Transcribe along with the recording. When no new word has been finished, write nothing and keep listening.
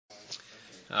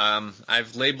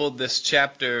I've labeled this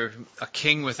chapter "A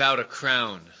King Without a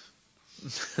Crown"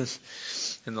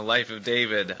 in the life of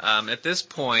David. At this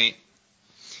point,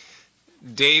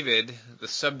 David, the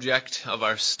subject of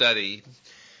our study,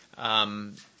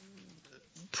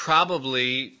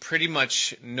 probably pretty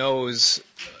much knows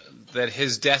that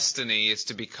his destiny is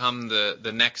to become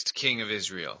the next king of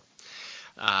Israel.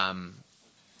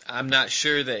 I'm not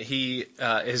sure that he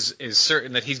is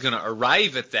certain that he's going to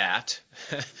arrive at that,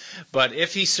 but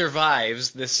if he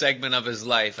survives this segment of his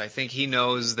life, I think he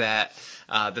knows that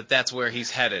that's where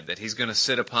he's headed, that he's going to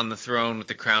sit upon the throne with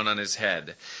the crown on his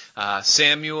head.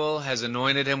 Samuel has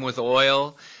anointed him with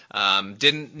oil.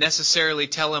 Didn't necessarily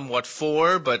tell him what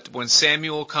for, but when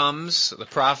Samuel comes, the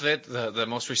prophet, the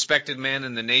most respected man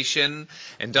in the nation,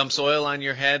 and dumps oil on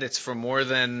your head, it's for more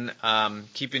than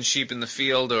keeping sheep in the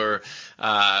field or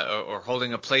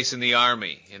holding a place in the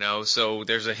army. So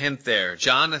there's a hint there.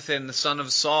 Jonathan, the son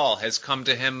of Saul, has come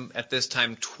to him at this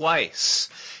time twice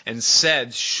and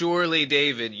said, "Surely,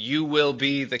 David, you will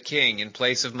be the king in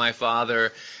place of my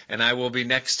father, and I will be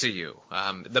next to you."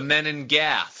 The men in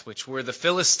Gath, which were the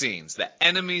Philistines, the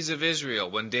enemies of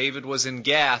Israel, when David was in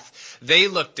Gath, they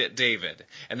looked at David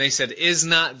and they said, "Is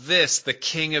not this the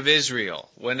king of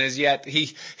Israel?" When as yet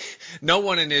no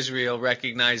one in Israel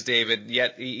recognized David,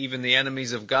 yet even the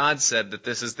enemies of God said that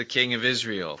this is the king of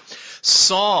Israel.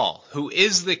 Saul, who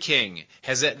is the king,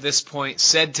 has at this point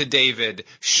said to David,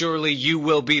 "Surely you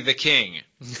will be the king."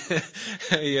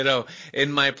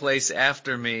 In my place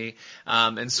after me.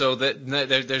 And so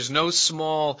there's no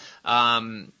small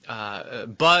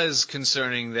buzz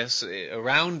concerning this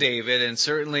around David, and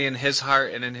certainly in his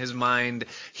heart and in his mind,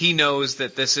 he knows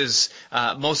that this is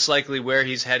most likely where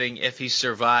he's heading if he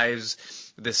survives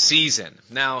the season.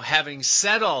 Now, having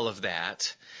said all of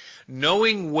that,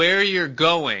 knowing where you're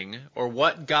going or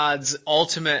what God's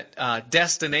ultimate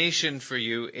destination for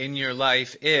you in your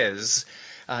life is,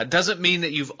 doesn't mean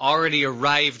that you've already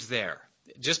arrived there.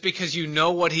 Just because you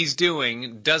know what he's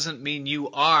doing doesn't mean you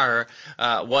are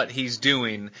what he's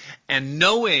doing. And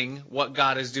knowing what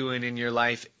God is doing in your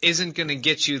life isn't going to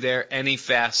get you there any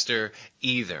faster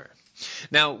either.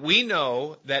 Now, we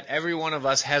know that every one of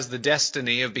us has the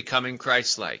destiny of becoming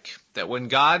Christ-like. That when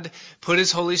God put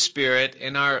His Holy Spirit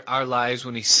in our lives,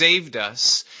 when He saved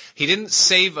us, He didn't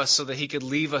save us so that He could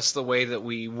leave us the way that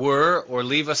we were or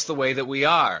leave us the way that we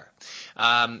are.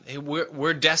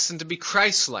 We're destined to be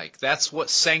Christ-like. That's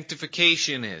what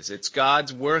sanctification is. It's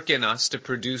God's work in us to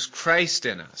produce Christ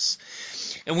in us.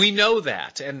 And we know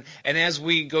that. And as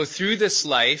we go through this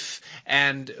life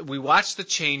and we watch the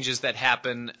changes that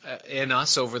happen in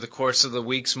us over the course of the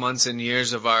weeks, months, and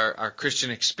years of our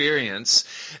Christian experience,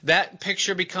 that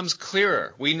picture becomes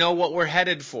clearer. We know what we're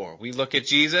headed for. We look at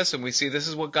Jesus and we see this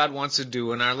is what God wants to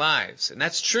do in our lives. And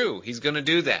that's true. He's going to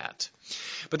do that.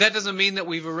 But that doesn't mean that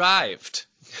we've arrived.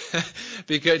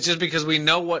 Just because we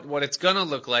know what it's going to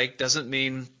look like doesn't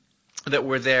mean that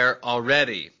we're there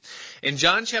already. In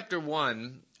John chapter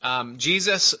 1,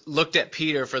 Jesus looked at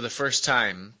Peter for the first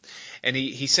time, and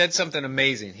he said something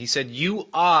amazing. He said, "You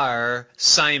are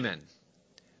Simon,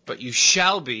 but you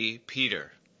shall be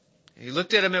Peter." And he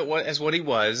looked at him as what he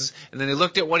was, and then he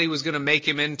looked at what he was going to make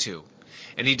him into.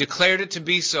 And he declared it to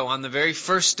be so on the very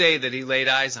first day that he laid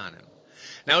eyes on him.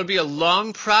 Now, it would be a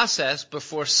long process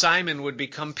before Simon would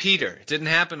become Peter. It didn't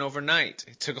happen overnight.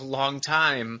 It took a long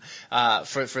time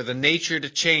for the nature to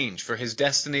change, for his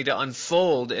destiny to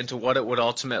unfold into what it would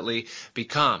ultimately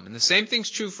become. And the same thing's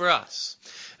true for us.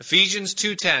 Ephesians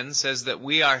 2:10 says that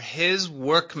we are His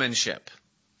workmanship,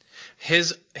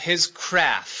 His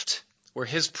craft. We're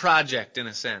His project in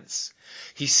a sense.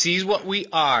 He sees what we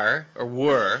are or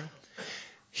were.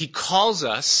 He calls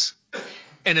us.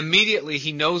 And immediately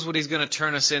He knows what He's going to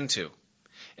turn us into.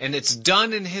 And it's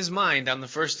done in His mind on the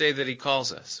first day that He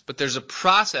calls us. But there's a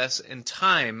process in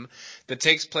time that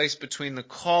takes place between the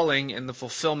calling and the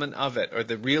fulfillment of it, or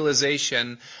the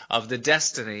realization of the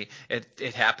destiny.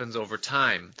 It happens over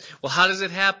time. Well, how does it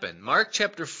happen? Mark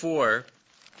chapter 4,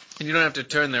 and you don't have to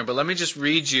turn there, but let me just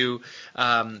read you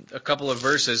a couple of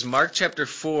verses. Mark chapter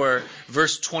 4,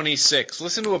 verse 26.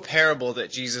 Listen to a parable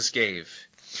that Jesus gave.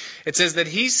 It says that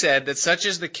He said that such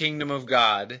is the kingdom of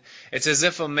God. It's as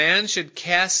if a man should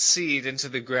cast seed into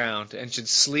the ground and should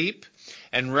sleep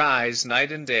and rise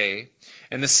night and day,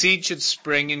 and the seed should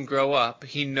spring and grow up.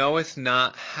 He knoweth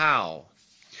not how.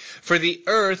 For the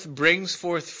earth brings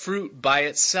forth fruit by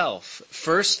itself,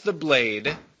 first the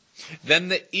blade, then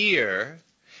the ear,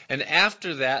 and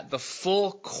after that the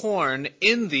full corn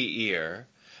in the ear.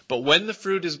 But when the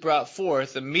fruit is brought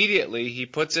forth, immediately he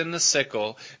puts in the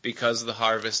sickle because the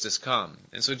harvest is come.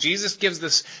 And so Jesus gives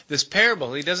this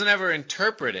parable. He doesn't ever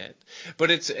interpret it,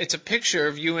 but it's a picture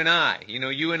of you and I.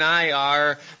 You and I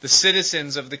are the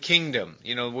citizens of the kingdom.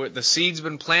 The seed's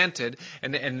been planted,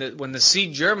 and when the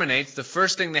seed germinates, the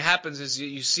first thing that happens is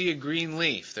you see a green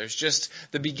leaf. There's just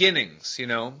the beginnings,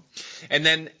 And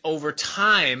then over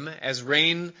time, as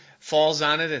rain falls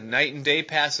on it and night and day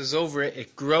passes over it,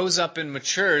 it grows up and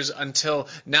matures until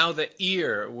now the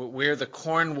ear, where the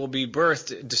corn will be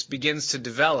birthed, just begins to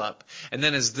develop. And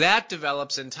then as that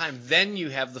develops in time, then you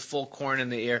have the full corn in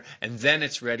the ear, and then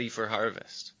it's ready for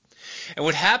harvest. And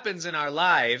what happens in our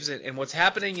lives, and what's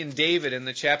happening in David in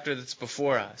the chapter that's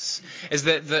before us, is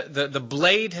that the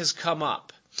blade has come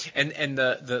up, and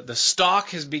the stalk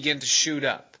has begun to shoot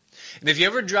up. And if you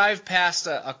ever drive past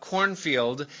a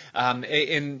cornfield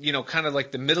in kind of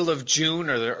like the middle of June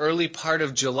or the early part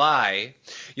of July,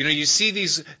 you see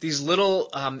these little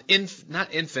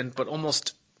not infant, but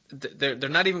almost they're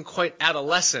not even quite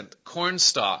adolescent corn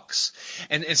stalks,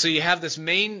 and so you have this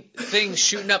main thing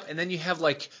shooting up, and then you have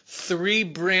like 3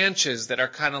 branches that are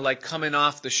kind of like coming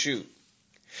off the shoot.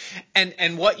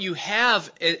 And what you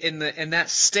have in that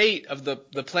state of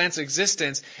the plant's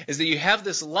existence is that you have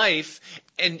this life,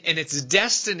 and its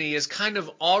destiny is kind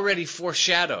of already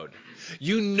foreshadowed.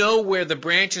 You know where the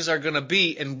branches are going to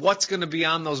be and what's going to be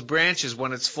on those branches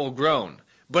when it's full grown,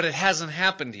 but it hasn't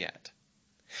happened yet.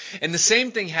 And the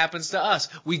same thing happens to us.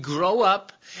 We grow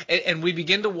up and we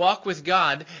begin to walk with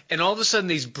God, and all of a sudden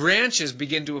these branches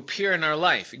begin to appear in our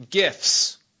life.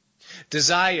 Gifts,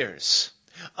 desires,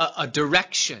 a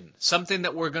direction, something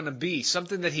that we're going to be,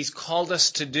 something that He's called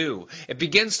us to do. It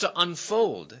begins to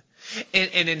unfold. And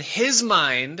in His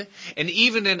mind, and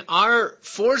even in our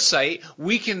foresight,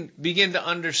 we can begin to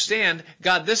understand,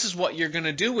 God, this is what you're going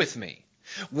to do with me.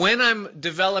 When I'm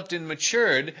developed and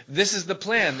matured, this is the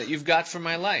plan that you've got for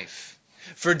my life.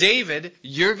 For David,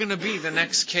 you're going to be the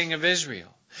next king of Israel.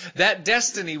 That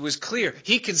destiny was clear.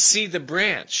 He could see the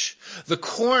branch. The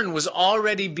corn was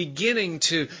already beginning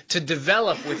to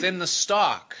develop within the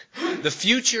stalk. The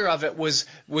future of it was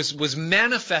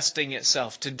manifesting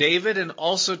itself to David and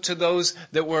also to those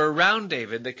that were around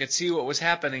David that could see what was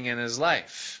happening in his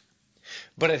life.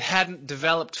 But it hadn't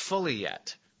developed fully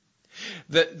yet.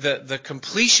 The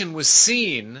completion was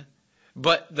seen,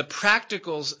 but the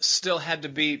practicals still had to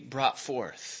be brought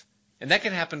forth. And that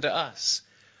can happen to us.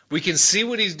 We can see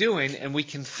what He's doing, and we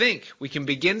can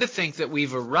begin to think that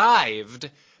we've arrived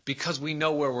because we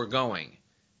know where we're going.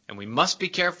 And we must be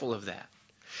careful of that.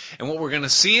 And what we're going to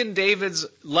see in David's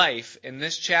life in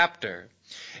this chapter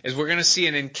is we're going to see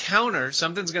an encounter.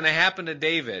 Something's going to happen to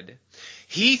David.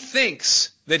 He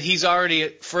thinks that he's already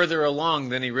further along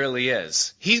than he really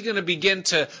is. He's going to begin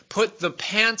to put the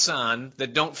pants on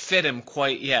that don't fit him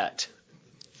quite yet.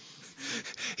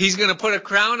 He's going to put a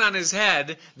crown on his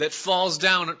head that falls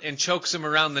down and chokes him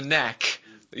around the neck,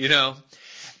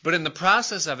 But in the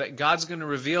process of it, God's going to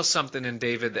reveal something in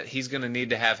David that He's going to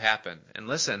need to have happen. And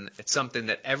listen, it's something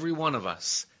that every one of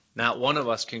us, not one of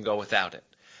us can go without it.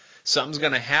 Something's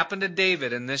going to happen to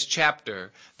David in this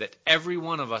chapter that every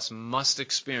one of us must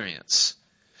experience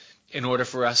in order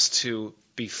for us to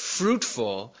be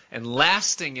fruitful and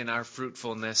lasting in our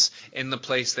fruitfulness in the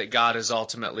place that God is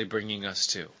ultimately bringing us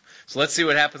to. So let's see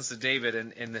what happens to David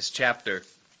in this chapter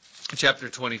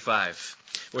 25.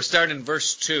 We're starting in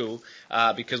verse 2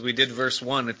 because we did verse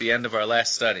 1 at the end of our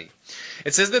last study.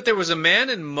 It says that there was a man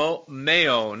in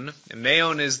Maon, and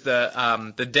Maon is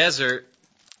the desert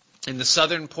in the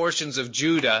southern portions of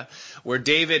Judah, where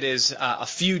David is a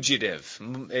fugitive.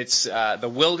 It's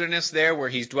the wilderness there where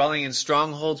he's dwelling in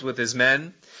strongholds with his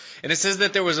men. And it says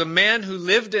that there was a man who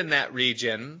lived in that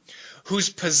region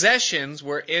whose possessions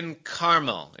were in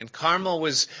Carmel. And Carmel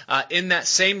was in that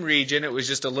same region. It was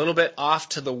just a little bit off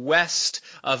to the west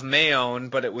of Maon,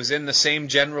 but it was in the same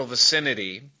general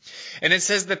vicinity. And it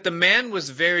says that the man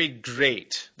was very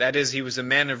great. That is, he was a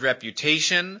man of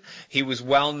reputation. He was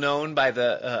well known by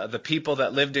the people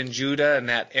that lived in Judah and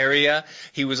that area.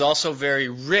 He was also very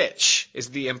rich,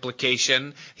 is the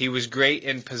implication. He was great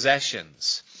in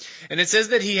possessions. And it says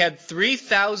that he had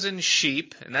 3,000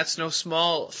 sheep, and that's no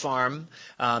small farm.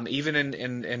 Even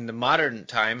in the modern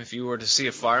time, if you were to see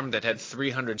a farm that had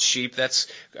 300 sheep,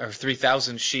 or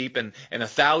 3,000 sheep and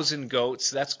 1,000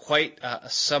 goats, that's quite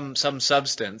some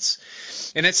substance.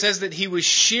 And it says that he was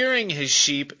shearing his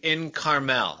sheep in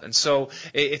Carmel, and so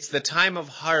it's the time of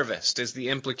harvest is the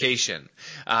implication.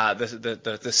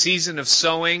 The season of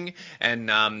sowing and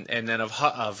then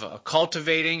of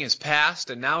cultivating is past,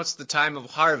 and now it's the time of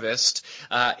harvest.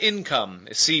 Income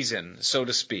season, so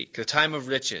to speak, the time of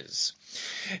riches.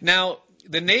 Now,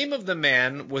 the name of the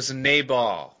man was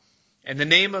Nabal, and the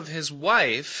name of his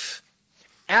wife,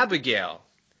 Abigail.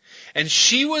 And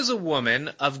she was a woman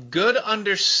of good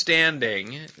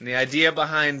understanding. And the idea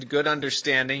behind good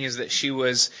understanding is that she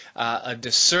was a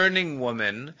discerning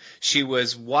woman. She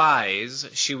was wise.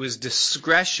 She was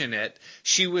discretionate.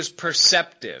 She was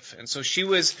perceptive. And so she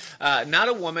was not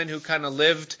a woman who kind of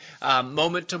lived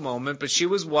moment to moment, but she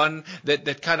was one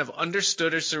that kind of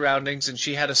understood her surroundings, and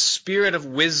she had a spirit of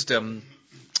wisdom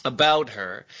about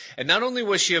her. And not only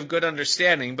was she of good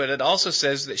understanding, but it also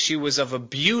says that she was of a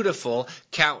beautiful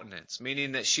countenance,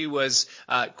 meaning that she was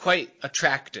quite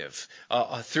attractive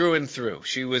through and through.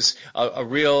 She was a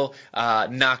real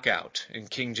knockout. In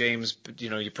King James,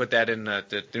 you put that in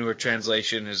the newer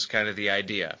translation is kind of the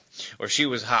idea. Or she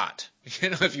was hot,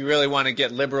 if you really want to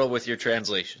get liberal with your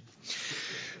translation.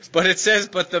 But it says,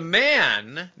 but the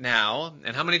man now,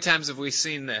 and how many times have we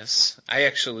seen this? I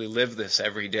actually live this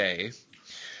every day.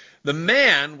 The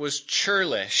man was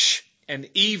churlish and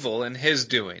evil in his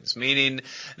doings, meaning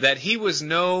that he was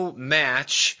no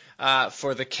match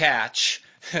for the catch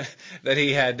that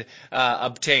he had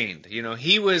obtained.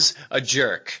 He was a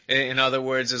jerk, in other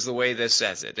words, is the way this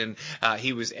says it. And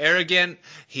he was arrogant,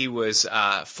 he was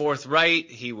forthright,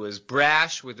 he was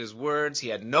brash with his words, he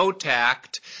had no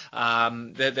tact.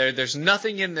 There's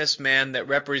nothing in this man that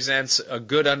represents a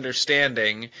good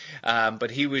understanding,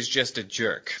 but he was just a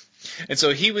jerk. And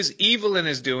so he was evil in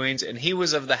his doings, and he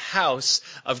was of the house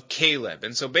of Caleb.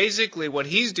 And so basically what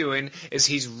he's doing is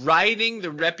he's riding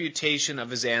the reputation of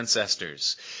his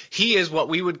ancestors. He is what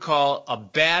we would call a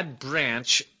bad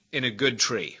branch in a good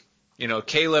tree.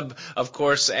 Caleb, of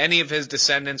course, any of his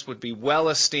descendants would be well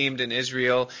esteemed in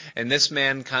Israel, and this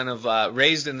man kind of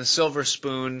raised in the silver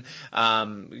spoon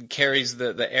carries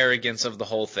the arrogance of the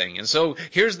whole thing. And so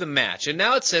here's the match. And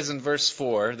now it says in verse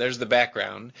 4, there's the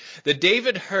background, that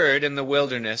David heard in the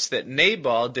wilderness that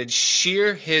Nabal did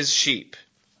shear his sheep.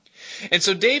 And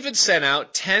so David sent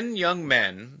out 10 young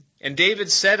men, and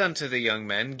David said unto the young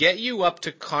men, Get you up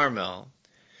to Carmel,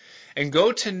 and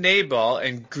go to Nabal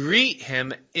and greet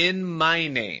him in my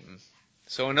name.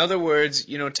 So in other words,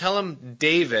 tell him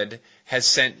David has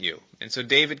sent you. And so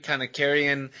David kind of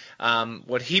carrying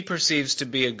what he perceives to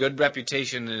be a good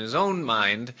reputation in his own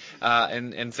mind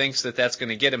and thinks that that's going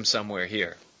to get him somewhere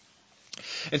here.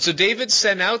 And so David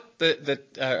sent out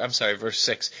verse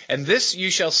 6. And this you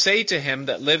shall say to him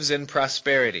that lives in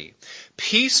prosperity.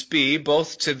 Peace be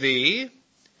both to thee,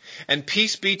 and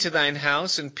peace be to thine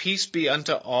house, and peace be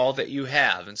unto all that you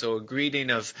have. And so a greeting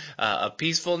of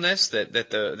peacefulness,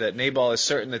 that Nabal is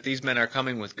certain that these men are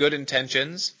coming with good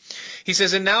intentions. He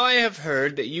says, And now I have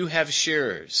heard that you have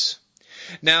shearers.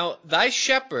 Now thy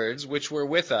shepherds which were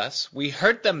with us, we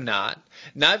hurt them not,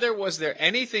 neither was there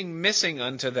anything missing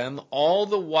unto them all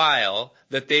the while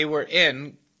that they were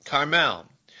in Carmel.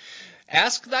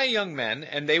 Ask thy young men,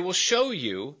 and they will show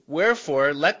you.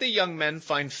 Wherefore, let the young men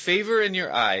find favor in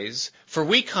your eyes, for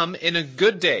we come in a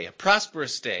good day, a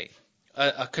prosperous day,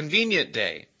 a convenient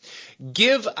day.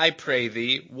 Give, I pray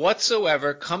thee,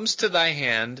 whatsoever comes to thy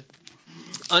hand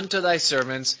unto thy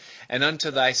servants and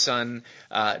unto thy son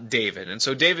David. And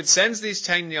so David sends these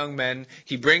 10 young men.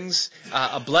 He brings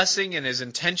a blessing and his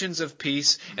intentions of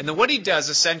peace. And then what he does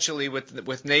essentially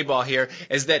with Nabal here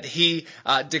is that he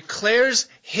declares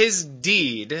his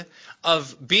deed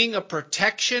of being a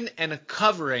protection and a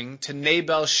covering to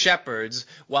Nabal's shepherds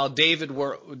while David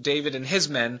and his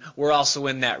men were also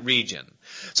in that region.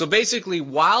 So basically,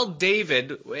 while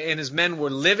David and his men were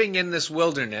living in this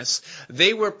wilderness,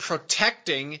 they were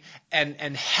protecting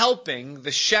and helping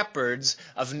the shepherds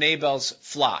of Nabal's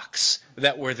flocks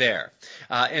that were there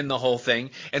in the whole thing.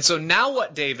 And so now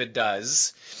what David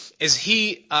does is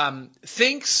he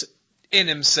thinks in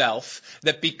himself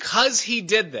that because he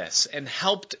did this and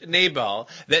helped Nabal,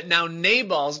 that now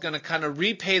Nabal's going to kind of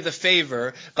repay the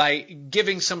favor by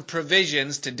giving some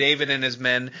provisions to David and his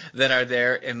men that are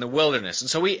there in the wilderness. And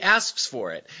so he asks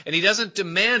for it. And he doesn't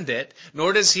demand it,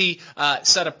 nor does he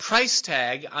set a price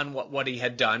tag on what he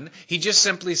had done. He just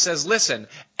simply says, listen,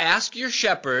 ask your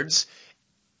shepherds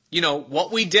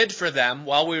what we did for them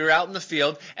while we were out in the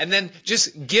field, and then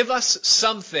just give us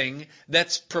something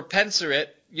that's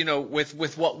propensurate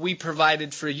with what we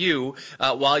provided for you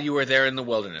while you were there in the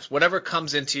wilderness. Whatever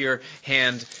comes into your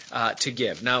hand to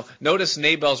give. Now, notice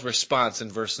Nabal's response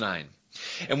in verse 9.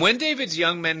 And when David's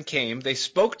young men came, they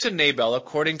spoke to Nabal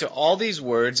according to all these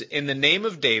words in the name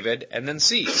of David, and then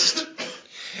ceased.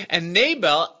 And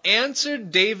Nabal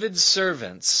answered David's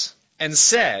servants and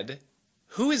said,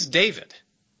 Who is David?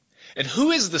 And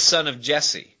who is the son of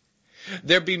Jesse?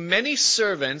 There be many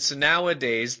servants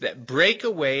nowadays that break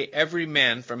away every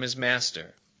man from his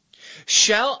master.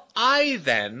 Shall I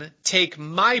then take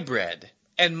my bread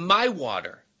and my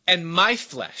water and my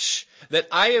flesh that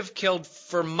I have killed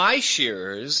for my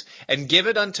shearers and give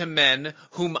it unto men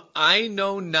whom I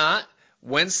know not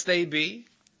whence they be?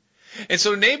 And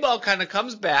so Nabal kind of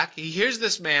comes back. He hears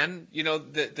this man,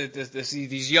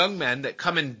 these young men that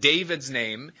come in David's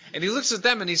name, and he looks at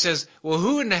them and he says, well,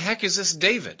 who in the heck is this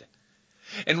David?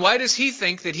 And why does he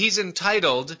think that he's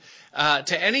entitled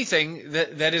to anything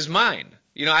that is mine?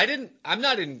 I'm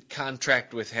not in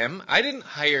contract with him. I didn't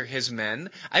hire his men.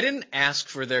 I didn't ask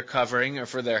for their covering or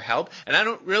for their help. And I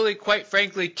don't really, quite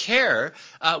frankly, care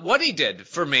what he did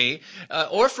for me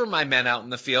or for my men out in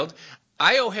the field.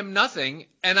 I owe him nothing,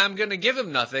 and I'm going to give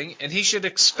him nothing, and he should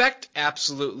expect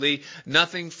absolutely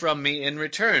nothing from me in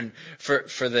return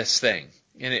for this thing.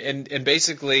 And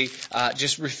basically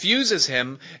just refuses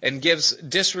him and gives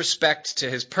disrespect to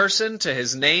his person, to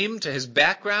his name, to his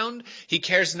background. He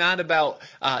cares not about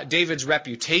David's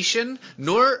reputation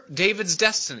nor David's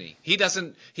destiny.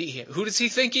 Who does he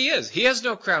think he is? He has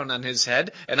no crown on his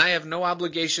head, and I have no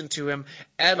obligation to him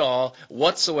at all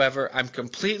whatsoever. I'm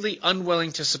completely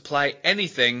unwilling to supply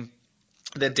anything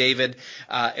that David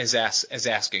is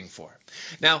asking for.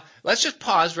 Now, let's just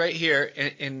pause right here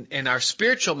in our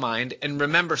spiritual mind and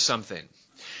remember something.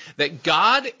 That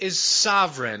God is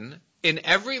sovereign in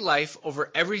every life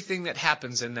over everything that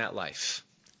happens in that life.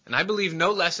 And I believe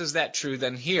no less is that true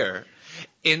than here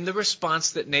in the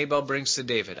response that Nabal brings to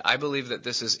David. I believe that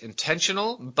this is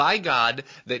intentional by God,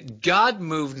 that God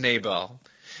moved Nabal,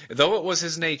 though it was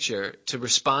his nature, to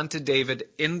respond to David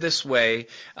in this way,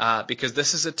 because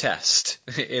this is a test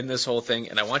in this whole thing.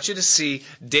 And I want you to see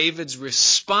David's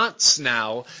response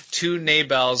now to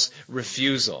Nabal's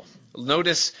refusal.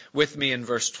 Notice with me in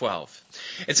verse 12.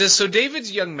 It says, So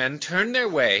David's young men turned their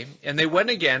way, and they went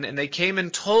again, and they came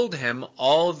and told him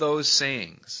all those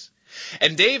sayings.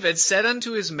 And David said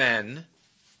unto his men,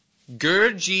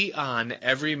 Gird ye on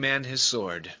every man his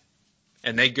sword.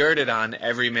 And they girded on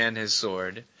every man his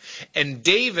sword. And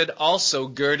David also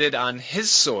girded on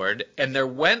his sword, and there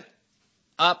went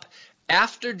up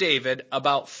after David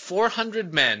about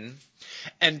 400 men,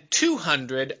 and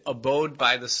 200 abode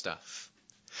by the stuff.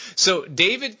 So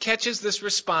David catches this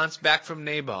response back from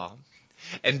Nabal,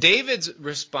 and David's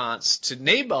response to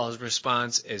Nabal's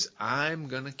response is, I'm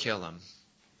going to kill him.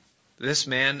 This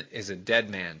man is a dead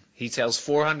man. He tells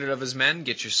 400 of his men,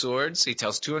 get your swords. He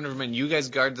tells 200 men, you guys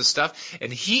guard the stuff.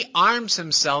 And he arms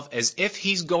himself as if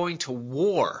he's going to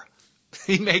war.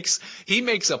 He makes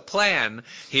a plan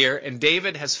here, and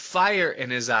David has fire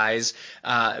in his eyes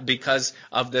because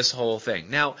of this whole thing.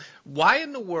 Now, why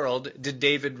in the world did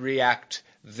David react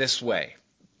this way?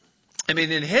 I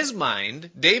mean, in his mind,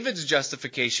 David's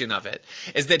justification of it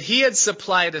is that he had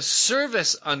supplied a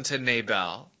service unto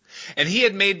Nabal, and he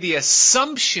had made the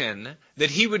assumption that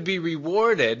he would be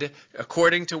rewarded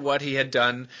according to what he had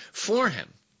done for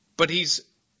him. But he's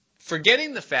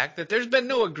forgetting the fact that there's been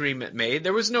no agreement made.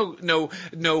 There was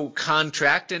no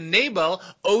contract, and Nabal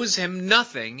owes him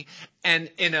nothing.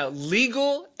 And in a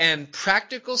legal and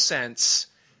practical sense,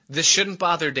 this shouldn't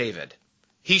bother David.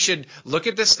 He should look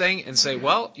at this thing and say,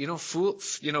 well,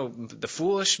 the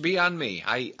foolish be on me.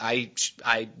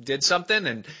 I did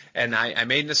something and I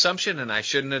made an assumption and I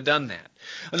shouldn't have done that.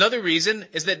 Another reason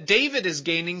is that David is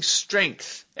gaining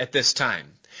strength at this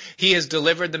time. He has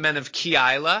delivered the men of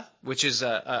Keilah, which is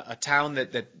a town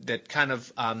that kind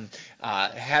of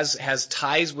has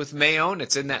ties with Maon.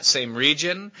 It's in that same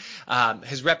region.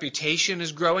 His reputation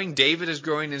is growing. David is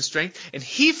growing in strength. And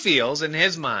he feels in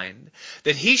his mind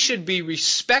that he should be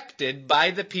respected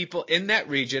by the people in that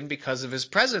region because of his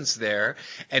presence there.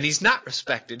 And he's not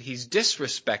respected. He's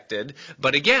disrespected.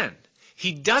 But again,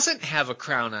 he doesn't have a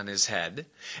crown on his head,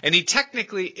 and he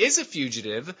technically is a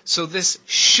fugitive, so this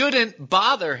shouldn't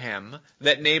bother him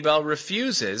that Nabal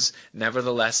refuses.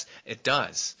 Nevertheless, it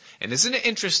does. And isn't it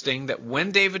interesting that when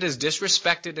David is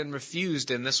disrespected and refused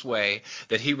in this way,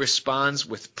 that he responds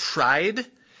with pride,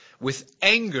 with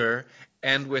anger,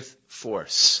 and with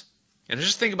force? And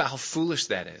just think about how foolish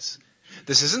that is.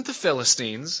 This isn't the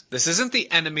Philistines. This isn't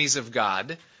the enemies of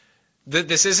God.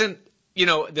 This isn't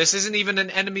even an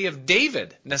enemy of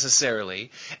David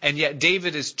necessarily, and yet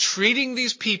David is treating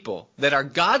these people that are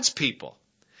God's people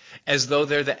as though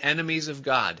they're the enemies of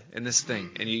God in this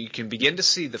thing. And you can begin to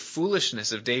see the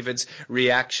foolishness of David's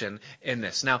reaction in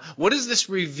this. Now, what does this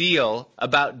reveal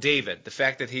about David, the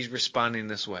fact that he's responding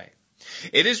this way?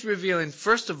 It is revealing,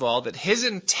 first of all, that his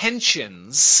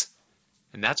intentions,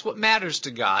 and that's what matters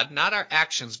to God, not our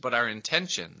actions, but our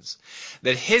intentions,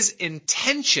 that his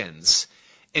intentions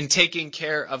in taking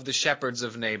care of the shepherds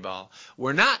of Nabal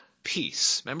were not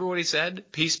peace. Remember what he said?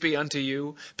 Peace be unto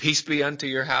you, peace be unto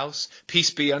your house,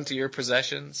 peace be unto your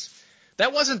possessions.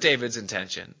 That wasn't David's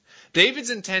intention. David's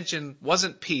intention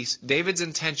wasn't peace. David's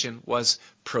intention was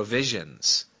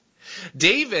provisions.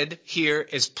 David here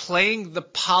is playing the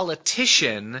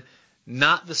politician,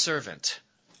 not the servant.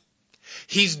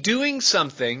 He's doing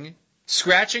something,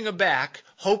 scratching a back,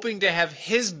 hoping to have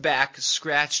his back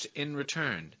scratched in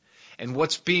return. And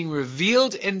what's being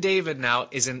revealed in David now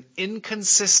is an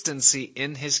inconsistency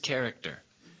in his character.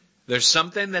 There's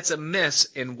something that's amiss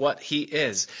in what he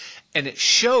is. And it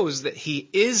shows that he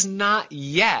is not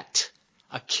yet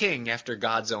a king after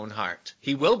God's own heart.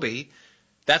 He will be.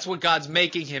 That's what God's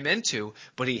making him into,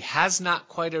 but he has not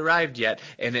quite arrived yet,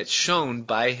 and it's shown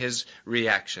by his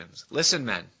reactions. Listen,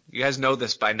 men, you guys know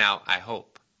this by now, I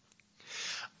hope.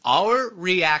 Our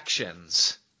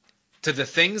reactions to the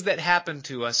things that happen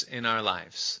to us in our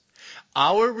lives,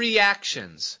 our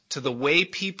reactions to the way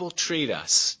people treat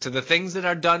us, to the things that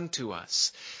are done to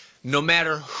us, no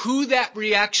matter who that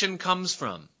reaction comes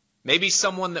from, maybe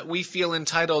someone that we feel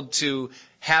entitled to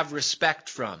have respect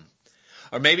from,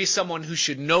 or maybe someone who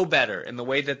should know better in the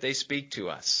way that they speak to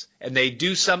us, and they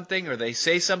do something or they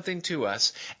say something to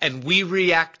us, and we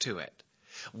react to it.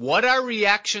 What our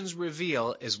reactions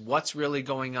reveal is what's really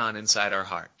going on inside our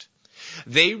heart.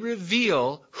 They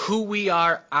reveal who we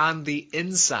are on the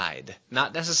inside,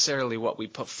 not necessarily what we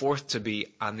put forth to be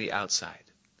on the outside.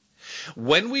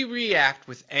 When we react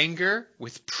with anger,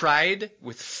 with pride,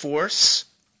 with force,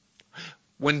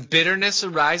 when bitterness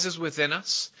arises within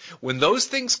us, when those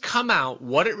things come out,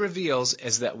 what it reveals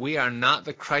is that we are not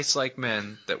the Christ-like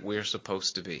men that we're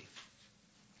supposed to be.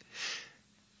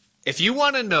 If you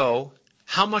want to know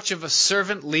how much of a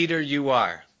servant leader you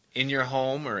are in your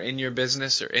home or in your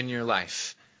business or in your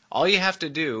life, all you have to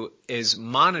do is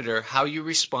monitor how you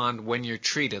respond when you're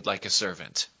treated like a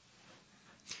servant.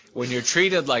 When you're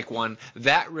treated like one,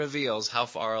 that reveals how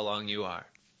far along you are.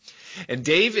 And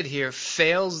David here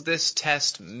fails this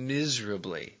test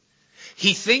miserably.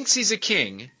 He thinks he's a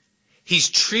king, he's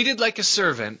treated like a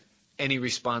servant, and he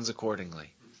responds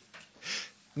accordingly.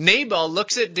 Nabal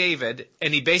looks at David,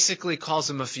 and he basically calls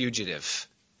him a fugitive.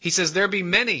 He says, there be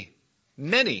many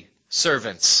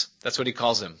servants, that's what he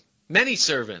calls him, many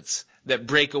servants that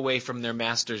break away from their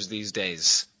masters these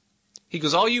days. He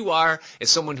goes, all you are is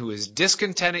someone who is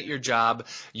discontent at your job.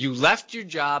 You left your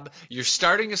job. You're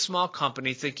starting a small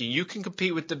company thinking you can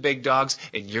compete with the big dogs,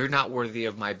 and you're not worthy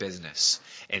of my business.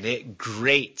 And it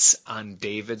grates on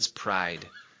David's pride.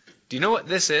 Do you know what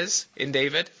this is in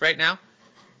David right now?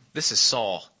 This is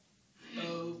Saul.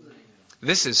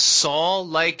 This is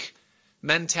Saul-like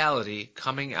mentality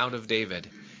coming out of David.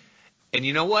 And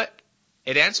you know what?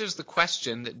 It answers the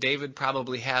question that David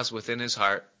probably has within his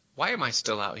heart. Why am I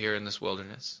still out here in this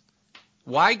wilderness?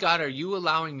 Why, God, are you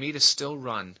allowing me to still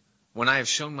run when I have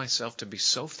shown myself to be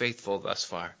so faithful thus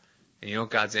far? And you know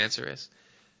what God's answer is?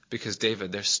 Because,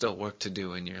 David, there's still work to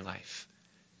do in your life.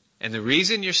 And the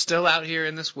reason you're still out here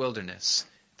in this wilderness,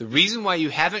 the reason why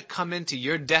you haven't come into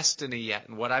your destiny yet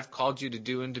and what I've called you to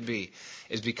do and to be,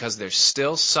 is because there's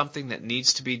still something that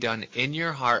needs to be done in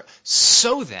your heart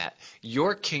so that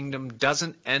your kingdom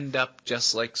doesn't end up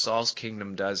just like Saul's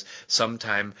kingdom does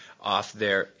sometime off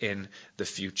there in the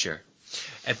future.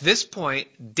 At this point,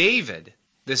 David,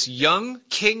 this young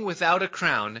king without a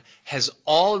crown, has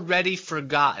already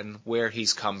forgotten where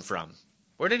he's come from.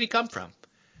 Where did he come from?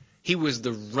 He was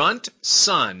the runt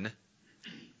son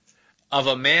of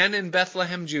a man in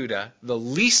Bethlehem, Judah, the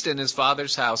least in his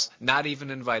father's house, not even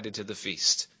invited to the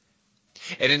feast.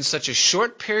 And in such a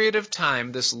short period of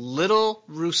time, this little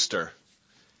rooster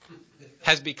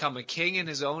has become a king in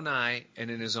his own eye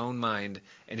and in his own mind,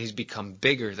 and he's become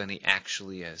bigger than he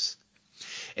actually is.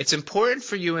 It's important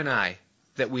for you and I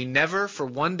that we never, for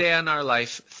one day in our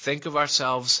life, think of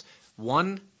ourselves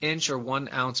 1 inch or 1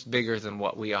 ounce bigger than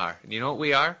what we are. And you know what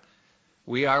we are?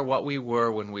 We are what we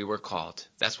were when we were called.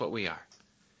 That's what we are.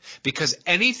 Because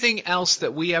anything else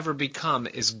that we ever become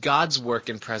is God's work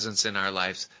and presence in our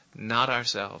lives, not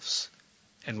ourselves.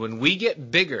 And when we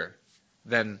get bigger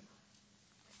than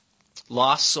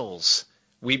lost souls,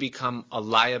 we become a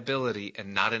liability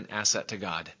and not an asset to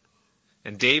God.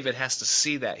 And David has to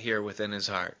see that here within his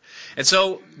heart. And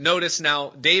so notice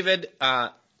now, David,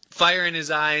 fire in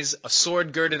his eyes, a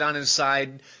sword girded on his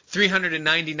side,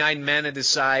 399 men at his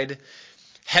side,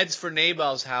 heads for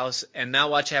Nabal's house. And now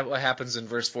watch what happens in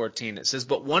verse 14. It says,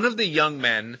 but one of the young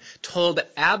men told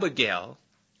Abigail,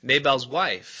 Nabal's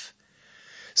wife,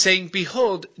 saying,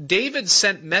 behold, David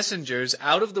sent messengers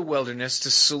out of the wilderness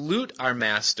to salute our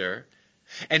master,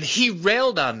 and he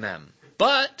railed on them.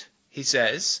 But he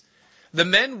says, the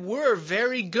men were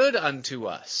very good unto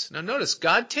us. Now notice,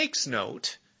 God takes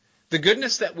note. The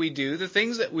goodness that we do, the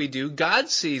things that we do, God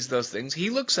sees those things. He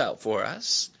looks out for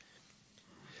us.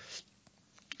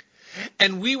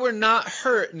 And we were not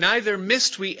hurt, neither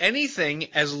missed we anything,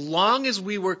 as long as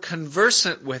we were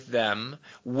conversant with them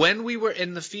when we were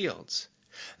in the fields.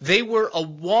 They were a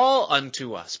wall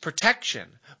unto us, protection,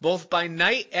 both by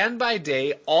night and by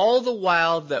day, all the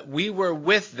while that we were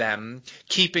with them,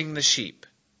 keeping the sheep.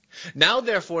 Now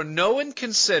therefore know and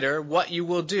consider what you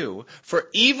will do, for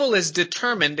evil is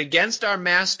determined against our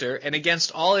master and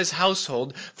against all his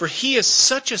household, for he is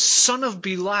such a son of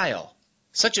Belial.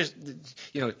 Such a,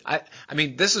 I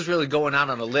mean, this is really going out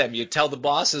on a limb. You tell the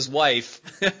boss's wife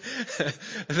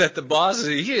that the boss,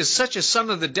 he is such a son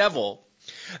of the devil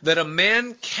that a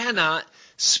man cannot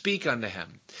speak unto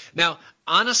him. Now,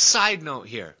 on a side note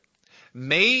here,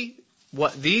 may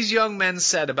what these young men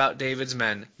said about David's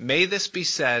men, may this be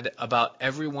said about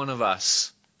every one of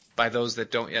us by those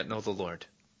that don't yet know the Lord.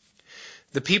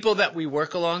 The people that we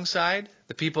work alongside,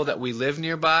 the people that we live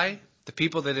nearby, the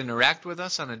people that interact with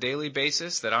us on a daily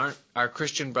basis that aren't our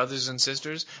Christian brothers and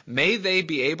sisters, may they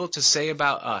be able to say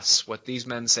about us what these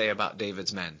men say about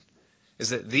David's men, is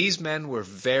that these men were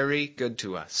very good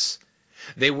to us.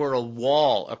 They were a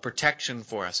wall, a protection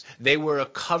for us. They were a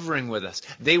covering with us.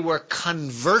 They were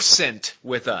conversant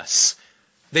with us.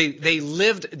 They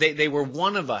lived, they were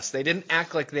one of us. They didn't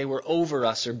act like they were over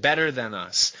us or better than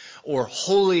us or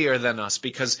holier than us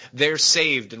because they're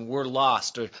saved and we're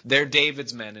lost, or they're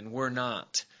David's men and we're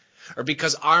not. Or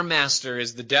because our master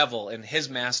is the devil and his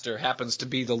master happens to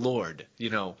be the Lord,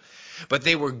 But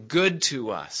they were good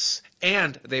to us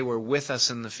and they were with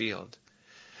us in the field.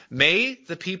 May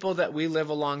the people that we live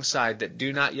alongside that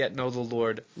do not yet know the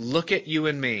Lord look at you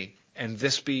and me, and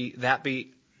that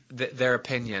be their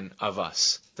opinion of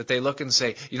us. That they look and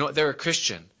say, you know what, they're a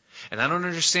Christian. And I don't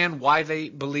understand why they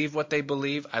believe what they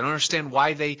believe. I don't understand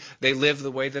why they live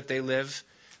the way that they live.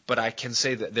 But I can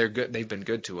say that they're good. They've been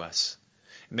good to us.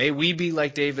 May we be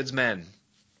like David's men.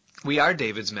 We are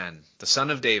David's men, the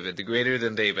son of David, the greater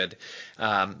than David.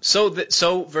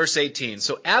 So verse 18.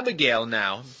 So Abigail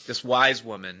now, this wise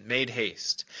woman, made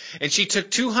haste, and she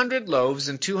took 200 loaves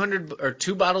and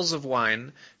 2 bottles of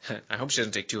wine. I hope she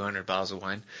doesn't take 200 bottles of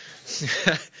wine.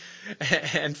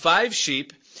 And 5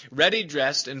 sheep, ready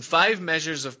dressed, and 5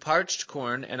 measures of parched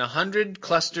corn, and 100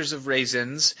 clusters of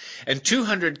raisins, and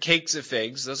 200 cakes of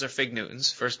figs. Those are fig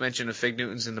Newtons. First mention of fig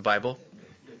Newtons in the Bible.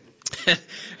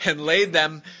 And laid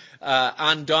them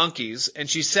on donkeys, and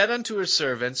she said unto her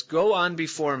servants, Go on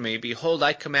before me, behold,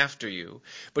 I come after you.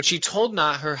 But she told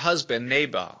not her husband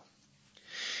Nabal.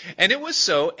 And it was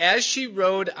so, as she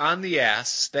rode on the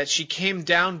ass, that she came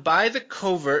down by the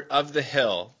covert of the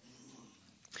hill.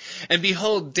 And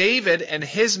behold, David and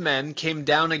his men came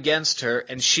down against her,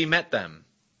 and she met them.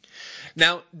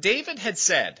 Now, David had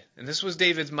said, and this was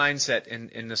David's mindset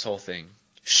in this whole thing,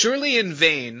 Surely in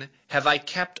vain have I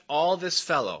kept all this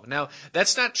fellow. Now,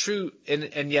 that's not true,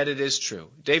 and yet it is true.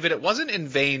 David, it wasn't in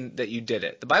vain that you did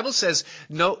it. The Bible says,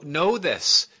 know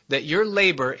this, that your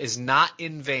labor is not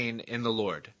in vain in the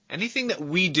Lord. Anything that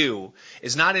we do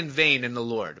is not in vain in the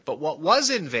Lord. But what was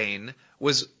in vain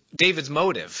was David's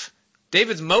motive.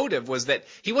 David's motive was that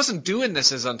he wasn't doing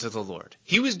this as unto the Lord.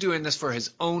 He was doing this for his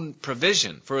own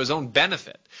provision, for his own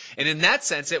benefit. And in that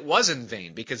sense, it was in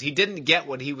vain because he didn't get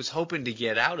what he was hoping to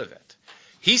get out of it.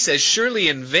 He says, Surely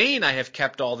in vain I have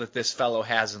kept all that this fellow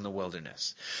has in the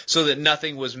wilderness, so that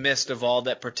nothing was missed of all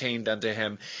that pertained unto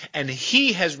him. And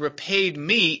he has repaid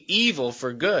me evil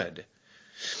for good.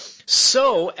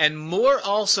 So, and more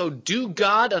also do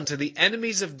God unto the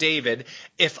enemies of David,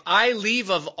 if I leave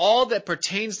of all that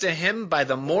pertains to him by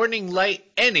the morning light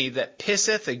any that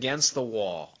pisseth against the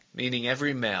wall. Meaning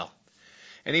every male.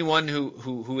 Anyone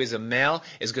who is a male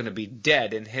is going to be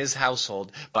dead in his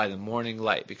household by the morning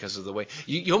light because of the way.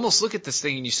 You almost look at this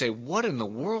thing and you say, what in the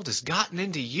world has gotten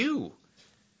into you?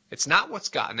 It's not what's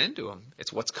gotten into him.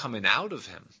 It's what's coming out of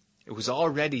him. It was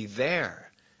already there.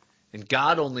 And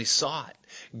God only saw it.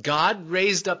 God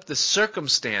raised up the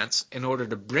circumstance in order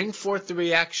to bring forth the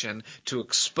reaction to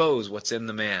expose what's in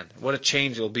the man. What a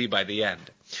change it will be by the end.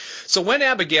 So when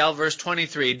Abigail, verse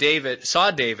 23,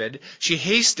 saw David, she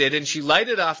hasted and she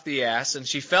lighted off the ass, and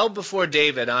she fell before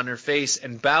David on her face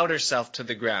and bowed herself to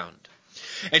the ground.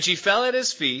 And she fell at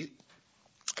his feet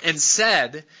and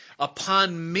said,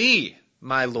 Upon me,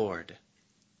 my Lord,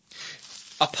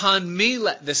 upon me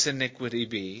let this iniquity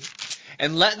be.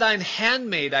 And let thine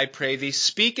handmaid, I pray thee,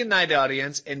 speak in thine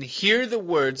audience, and hear the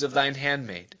words of thine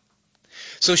handmaid.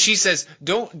 So she says,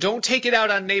 don't take it out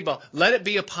on Nabal. Let it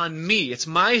be upon me. It's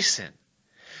my sin.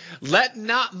 Let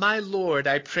not my lord,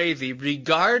 I pray thee,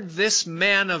 regard this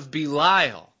man of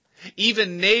Belial,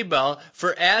 even Nabal,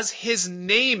 for as his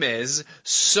name is,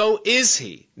 so is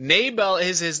he. Nabal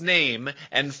is his name,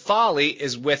 and folly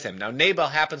is with him. Now, Nabal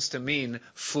happens to mean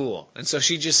fool. And so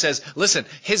she just says, listen,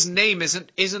 his name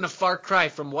isn't a far cry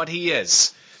from what he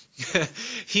is.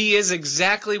 He is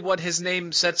exactly what his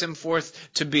name sets him forth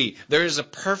to be. There is a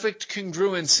perfect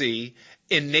congruency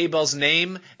in Nabal's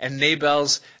name and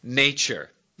Nabal's nature.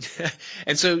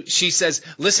 And so she says,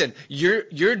 listen,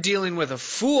 you're dealing with a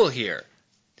fool here.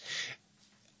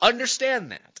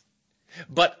 Understand that.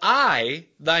 But I,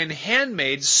 thine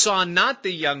handmaid, saw not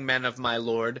the young men of my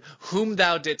Lord, whom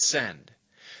thou didst send.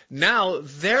 Now,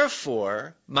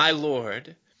 therefore, my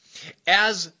Lord,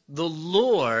 as the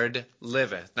Lord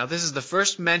liveth. Now, this is the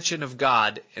first mention of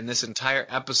God in this entire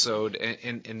episode,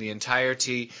 in the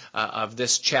entirety of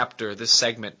this chapter, this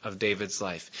segment of David's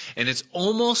life. And it's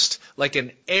almost like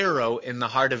an arrow in the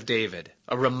heart of David,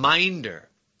 a reminder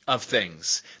of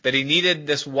things that he needed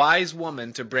this wise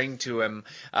woman to bring to him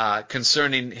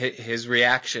concerning his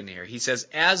reaction here. He says,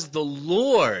 as the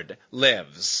Lord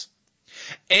lives,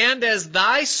 and as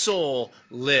thy soul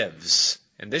lives.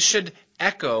 And this should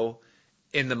echo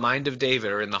in the mind of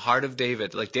David, or in the heart of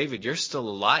David, like, David, you're still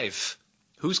alive.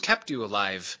 Who's kept you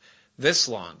alive this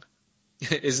long?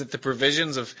 Is it the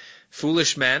provisions of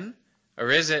foolish men,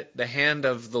 or is it the hand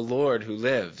of the Lord who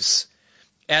lives?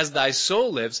 As thy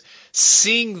soul lives,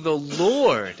 seeing the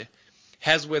Lord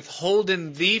has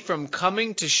withholden thee from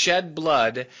coming to shed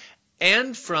blood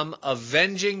and from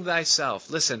avenging thyself.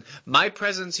 Listen, my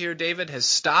presence here, David, has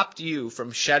stopped you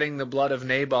from shedding the blood of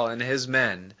Nabal and his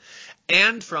men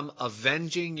and from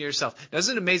avenging yourself. Now,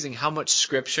 isn't it amazing how much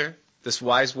scripture this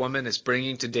wise woman is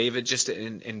bringing to David just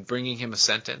in bringing him a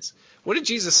sentence? What did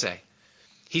Jesus say?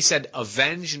 He said,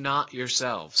 avenge not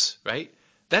yourselves, right?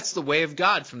 That's the way of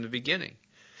God from the beginning.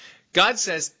 God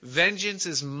says, vengeance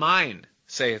is mine,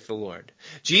 saith the Lord.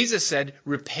 Jesus said,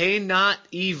 repay not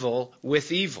evil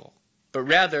with evil, but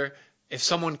rather, if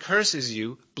someone curses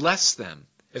you, bless them.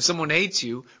 If someone hates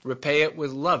you, repay it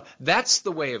with love. That's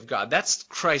the way of God. That's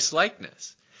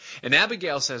Christ-likeness. And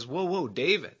Abigail says, whoa,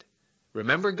 David,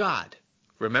 remember God.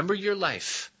 Remember your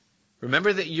life.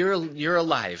 Remember that you're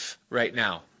alive right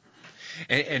now.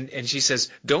 And she says,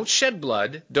 don't shed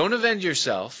blood, don't avenge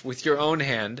yourself with your own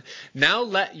hand. Now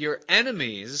let your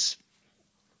enemies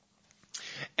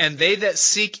and they that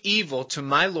seek evil to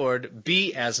my Lord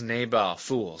be as Nabal,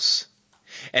 fools.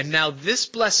 And now this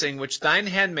blessing which thine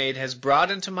handmaid has brought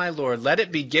unto my Lord, let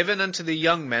it be given unto the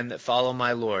young men that follow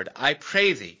my Lord. I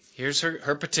pray thee, here's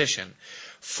her petition,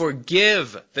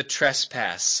 forgive the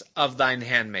trespass of thine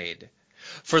handmaid.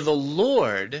 For the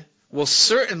Lord will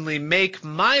certainly make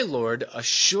my Lord a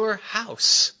sure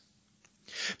house.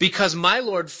 Because my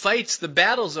Lord fights the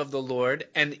battles of the Lord,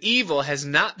 and evil has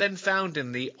not been found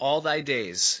in thee all thy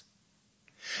days.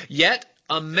 Yet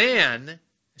a man,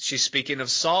 she's speaking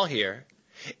of Saul here,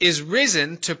 is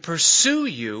risen to pursue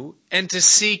you and to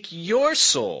seek your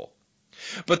soul.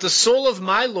 But the soul of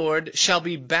my Lord shall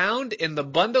be bound in the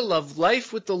bundle of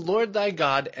life with the Lord thy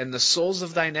God, and the souls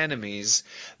of thine enemies,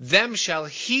 them shall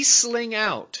he sling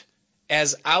out,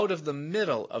 as out of the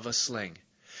middle of a sling.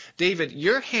 David,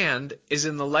 your hand is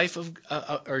in the life of,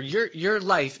 your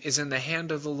life is in the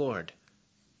hand of the Lord.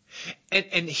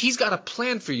 And he's got a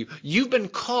plan for you. You've been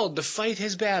called to fight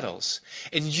his battles,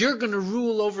 and you're going to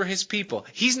rule over his people.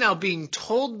 He's now being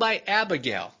told by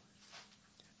Abigail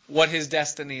what his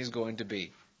destiny is going to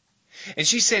be. And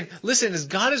she's saying, listen, as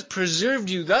God has preserved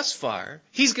you thus far,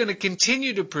 he's going to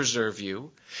continue to preserve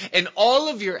you, and all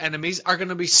of your enemies are going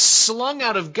to be slung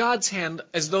out of God's hand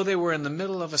as though they were in the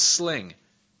middle of a sling.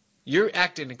 You're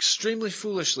acting extremely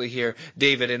foolishly here,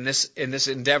 David, in this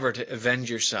endeavor to avenge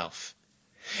yourself.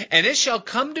 And it shall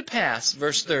come to pass,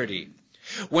 verse 30,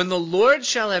 when the Lord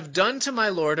shall have done to my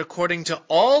Lord according to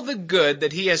all the good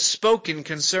that he has spoken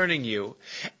concerning you,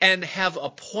 and have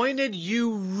appointed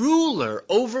you ruler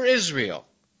over Israel,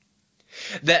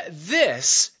 that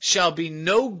this shall be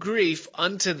no grief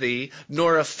unto thee,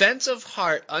 nor offense of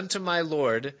heart unto my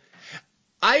Lord,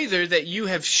 either that you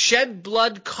have shed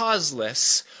blood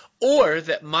causeless, or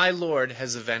that my Lord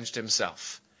has avenged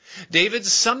himself. David,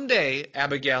 someday,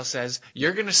 Abigail says,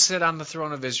 you're going to sit on the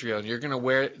throne of Israel, and you're going to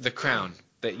wear the crown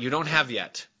that you don't have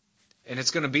yet, and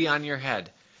it's going to be on your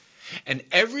head. And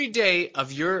every day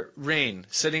of your reign,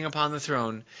 sitting upon the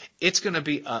throne, it's going to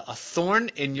be a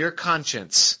thorn in your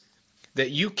conscience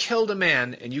that you killed a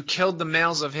man, and you killed the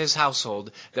males of his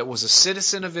household that was a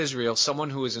citizen of Israel, someone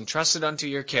who was entrusted unto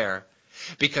your care,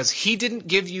 because he didn't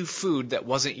give you food that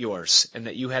wasn't yours, and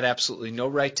that you had absolutely no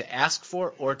right to ask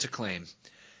for or to claim.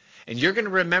 And you're going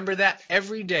to remember that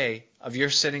every day of your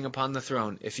sitting upon the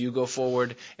throne if you go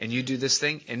forward and you do this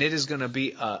thing. And it is going to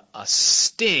be a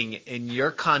sting in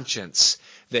your conscience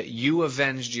that you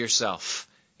avenged yourself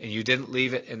and you didn't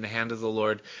leave it in the hand of the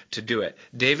Lord to do it.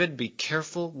 David, be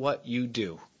careful what you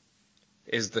do,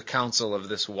 is the counsel of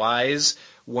this wise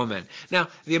woman. Now,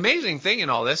 the amazing thing in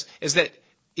all this is that,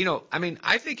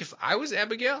 I think if I was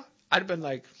Abigail, I'd have been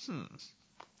like,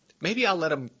 maybe I'll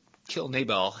let him kill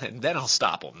Nabal and then I'll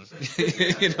stop him.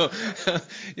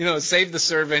 Save the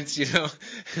servants,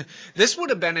 This would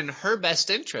have been in her best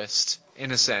interest,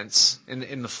 in a sense,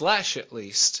 in the flesh at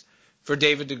least, for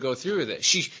David to go through with it.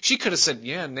 She could have said,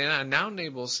 now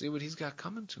Nabal, see what he's got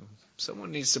coming to him.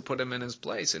 Someone needs to put him in his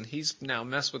place, and he's now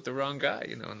messed with the wrong guy,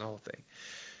 and the whole thing.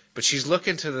 But she's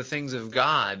looking to the things of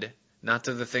God, not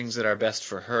to the things that are best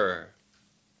for her.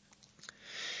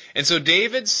 And so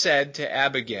David said to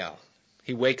Abigail,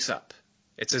 he wakes up.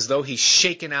 It's as though he's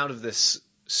shaken out of this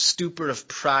stupor of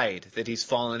pride that he's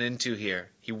fallen into here.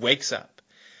 He wakes up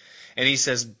and he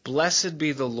says, "Blessed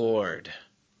be the Lord,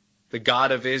 the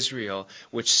God of Israel,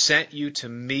 which sent you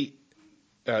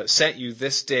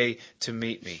this day to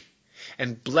meet me.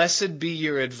 And blessed be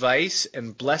your advice,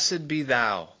 and blessed be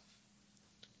thou.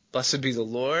 Blessed be the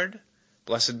Lord,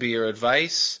 blessed be your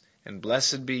advice, and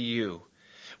blessed be you,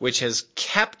 which has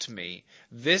kept me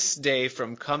this day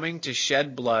from coming to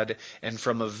shed blood and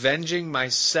from avenging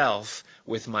myself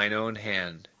with mine own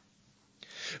hand.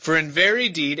 For in very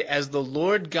deed, as the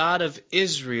Lord God of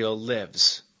Israel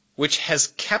lives, which has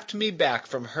kept me back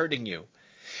from hurting you,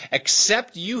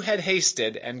 except you had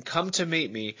hasted and come to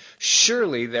meet me,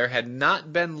 surely there had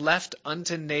not been left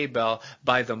unto Nabal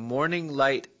by the morning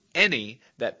light any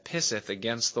that pisseth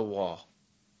against the wall."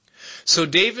 So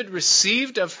David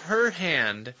received of her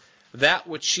hand that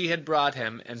which she had brought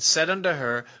him, and said unto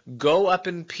her, "Go up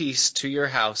in peace to your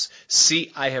house.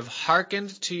 See, I have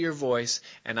hearkened to your voice,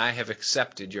 and I have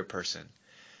accepted your person."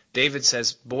 David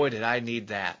says, boy, did I need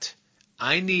that.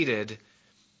 I needed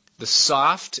the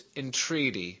soft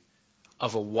entreaty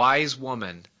of a wise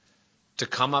woman to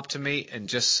come up to me and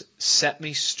just set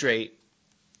me straight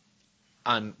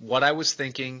on what I was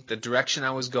thinking, the direction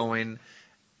I was going,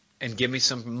 and give me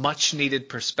some much needed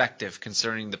perspective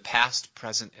concerning the past,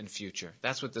 present, and future.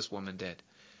 That's what this woman did.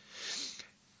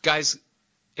 Guys,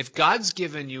 if God's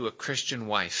given you a Christian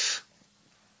wife,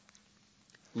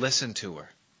 listen to her.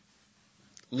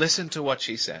 Listen to what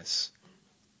she says.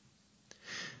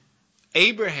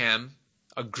 Abraham,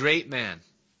 a great man,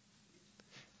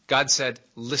 God said,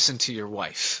 listen to your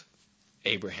wife,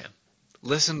 Abraham.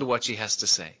 Listen to what she has to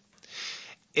say.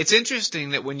 It's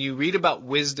interesting that when you read about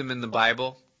wisdom in the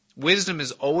Bible, wisdom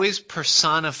is always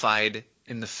personified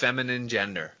in the feminine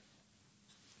gender.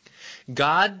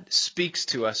 God speaks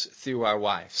to us through our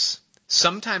wives.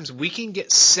 Sometimes we can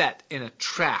get set in a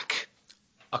track,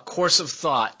 a course of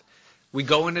thought. We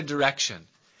go in a direction.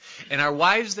 And our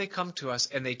wives, they come to us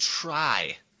and they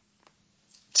try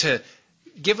to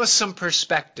give us some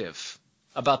perspective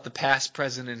about the past,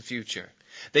 present, and future.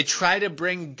 They try to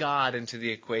bring God into the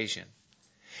equation.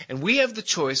 And we have the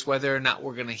choice whether or not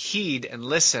we're going to heed and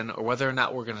listen, or whether or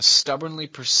not we're going to stubbornly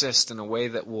persist in a way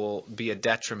that will be a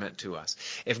detriment to us.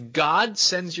 If God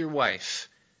sends your wife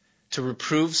to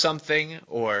reprove something,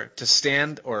 or to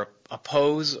stand or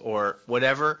oppose or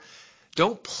whatever,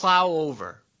 don't plow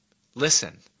over.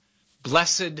 Listen.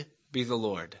 Blessed be the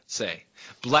Lord, say.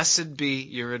 Blessed be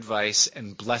your advice,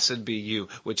 and blessed be you,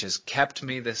 which has kept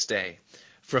me this day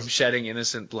from shedding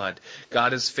innocent blood.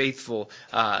 God is faithful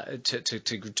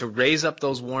to raise up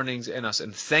those warnings in us.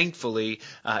 And thankfully,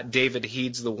 David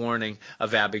heeds the warning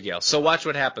of Abigail. So watch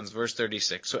what happens, verse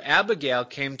 36. So Abigail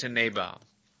came to Nabal.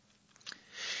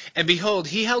 And behold,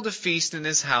 he held a feast in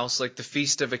his house like the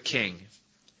feast of a king.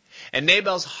 And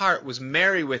Nabal's heart was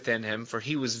merry within him, for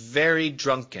he was very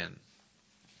drunken.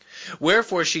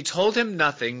 Wherefore she told him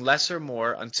nothing, less or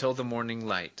more, until the morning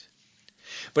light.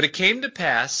 But it came to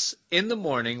pass in the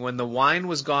morning, when the wine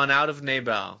was gone out of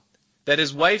Nabal, that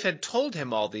his wife had told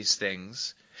him all these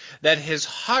things, that his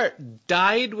heart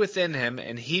died within him,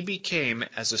 and he became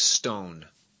as a stone.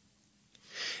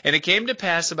 And it came to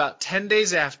pass about 10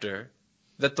 days after,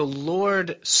 that the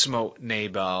Lord smote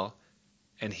Nabal,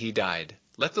 and he died.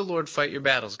 Let the Lord fight your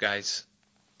battles, guys.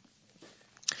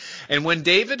 And when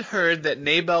David heard that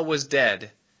Nabal was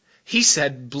dead, he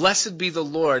said, "Blessed be the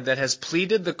Lord that has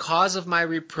pleaded the cause of my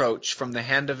reproach from the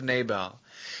hand of Nabal,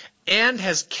 and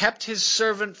has kept his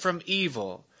servant from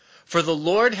evil. For the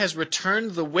Lord has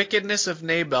returned the wickedness of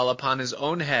Nabal upon his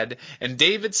own head." And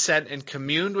David sent and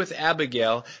communed with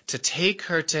Abigail to take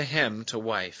her to him to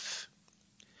wife.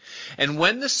 And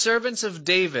when the servants of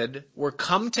David were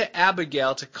come to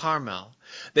Abigail to Carmel,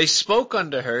 they spoke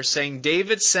unto her, saying,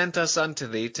 David sent us unto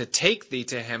thee to take thee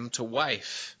to him to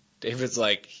wife. David's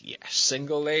like, yeah,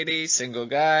 single lady, single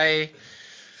guy.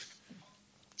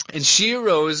 And she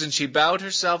arose, and she bowed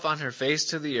herself on her face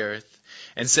to the earth,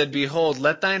 and said, Behold,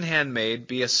 let thine handmaid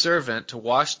be a servant to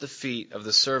wash the feet of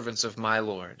the servants of my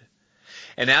Lord.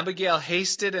 And Abigail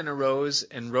hasted and arose,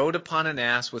 and rode upon an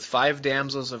ass with 5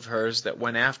 damsels of hers that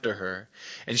went after her.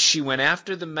 And she went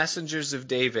after the messengers of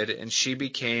David, and she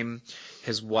became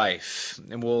his wife.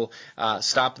 And we'll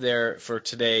stop there for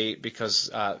today because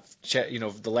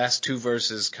the last 2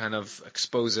 verses kind of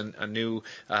expose a new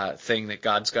thing that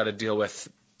God's got to deal with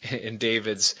in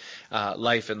David's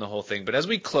life and the whole thing. But as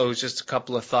we close, just a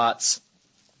couple of thoughts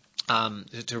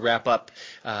to wrap up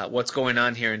what's going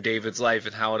on here in David's life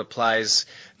and how it applies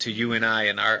to you and I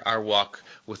and our walk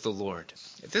with the Lord.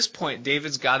 At this point,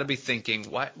 David's got to be thinking,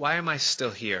 why am I still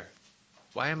here?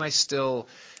 Why am I still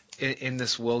in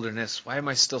this wilderness? Why am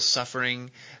I still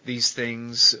suffering these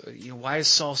things? Why is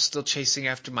Saul still chasing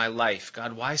after my life?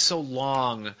 God, why so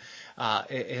long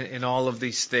in all of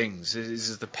these things?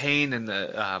 Is it the pain and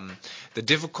the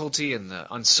difficulty and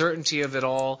the uncertainty of it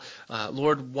all?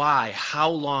 Lord, why? How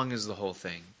long is the whole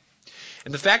thing?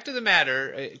 And the fact of the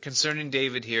matter concerning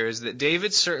David here is that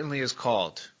David certainly is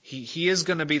called. He is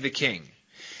going to be the king.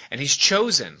 And he's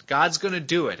chosen. God's going to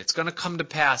do it. It's going to come to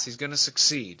pass. He's going to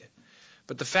succeed.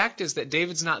 But the fact is that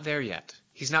David's not there yet.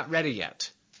 He's not ready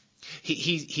yet.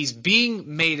 He's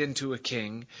being made into a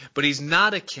king, but he's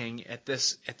not a king at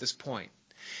this point.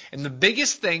 And the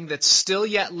biggest thing that's still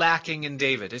yet lacking in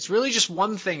David, it's really just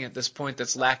one thing at this point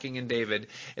that's lacking in David,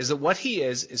 is that what he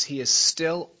is he is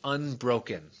still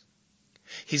unbroken.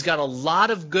 He's got a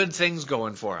lot of good things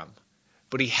going for him,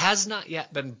 but he has not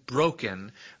yet been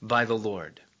broken by the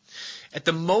Lord. At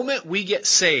the moment we get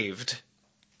saved,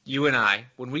 you and I,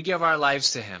 when we give our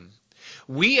lives to him,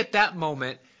 we at that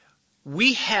moment,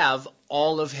 we have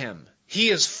all of him. He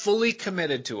is fully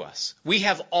committed to us. We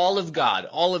have all of God,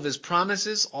 all of his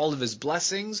promises, all of his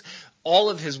blessings, all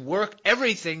of his work,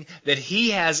 everything that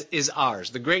he has is ours.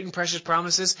 The great and precious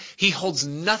promises, he holds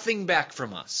nothing back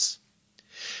from us.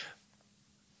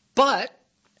 But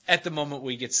at the moment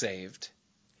we get saved,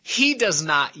 he does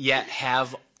not yet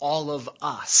have all of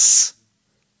us.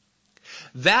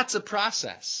 That's a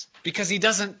process because he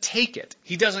doesn't take it.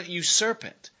 He doesn't usurp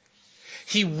it.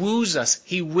 He woos us.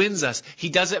 He wins us. He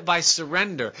does it by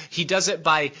surrender. He does it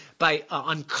by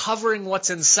uncovering what's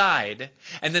inside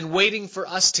and then waiting for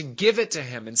us to give it to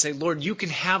him and say, Lord, you can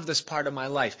have this part of my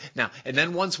life. Now, and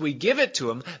then once we give it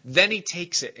to him, then he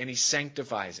takes it and he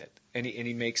sanctifies it and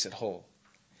he makes it whole.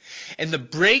 And the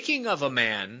breaking of a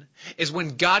man is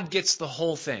when God gets the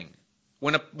whole thing.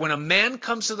 When a man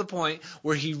comes to the point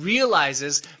where he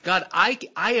realizes, God, I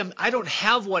don't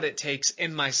have what it takes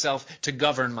in myself to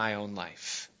govern my own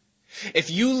life.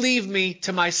 If you leave me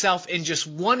to myself in just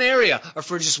one area or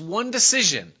for just one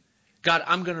decision, God,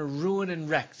 I'm going to ruin and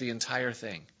wreck the entire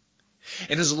thing.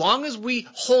 And as long as we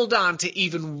hold on to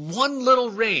even one little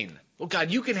rein, well,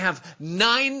 God, you can have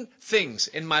 9 things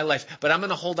in my life, but I'm going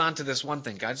to hold on to this one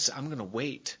thing. God, I'm going to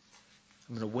wait.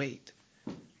 I'm going to wait.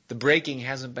 The breaking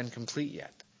hasn't been complete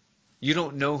yet. You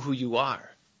don't know who you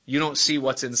are. You don't see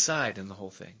what's inside in the whole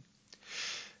thing.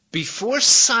 Before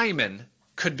Simon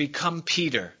could become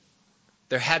Peter,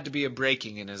 there had to be a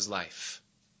breaking in his life.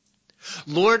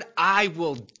 Lord, I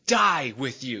will die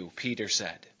with you, Peter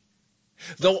said.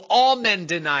 Though all men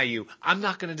deny you, I'm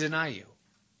not going to deny you.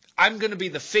 I'm going to be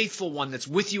the faithful one that's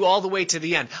with you all the way to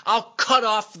the end. I'll cut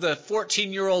off the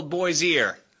 14-year-old boy's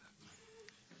ear.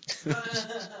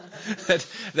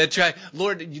 that try,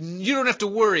 Lord, you don't have to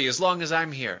worry as long as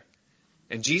I'm here.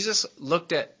 And Jesus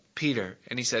looked at Peter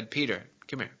and he said, Peter,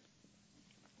 come here.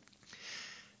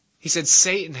 He said,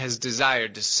 Satan has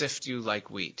desired to sift you like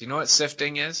wheat. Do you know what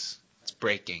sifting is? It's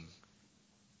breaking.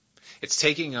 It's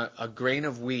taking a grain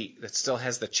of wheat that still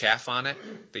has the chaff on it,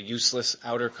 the useless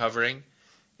outer covering,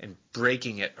 and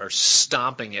breaking it or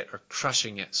stomping it or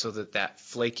crushing it so that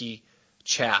flaky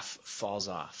chaff falls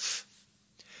off.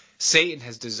 Satan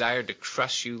has desired to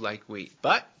crush you like wheat.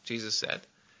 But, Jesus said,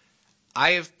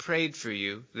 I have prayed for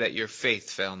you that your faith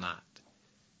fail not.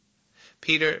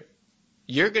 Peter,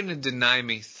 you're going to deny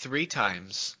me 3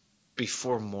 times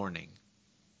before morning.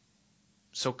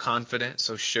 So confident,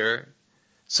 so sure,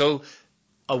 so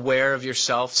aware of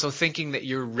yourself, so thinking that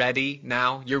you're ready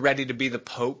now. You're ready to be the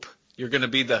Pope. You're going to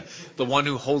be the one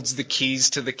who holds the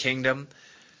keys to the kingdom.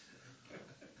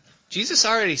 Jesus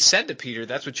already said to Peter,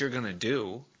 that's what you're going to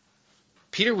do.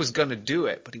 Peter was going to do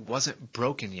it, but he wasn't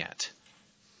broken yet.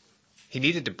 He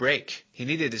needed to break. He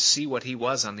needed to see what he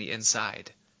was on the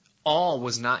inside. All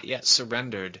was not yet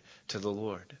surrendered to the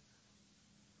Lord.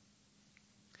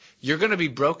 You're going to be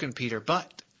broken, Peter,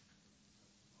 but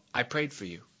I prayed for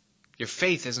you. Your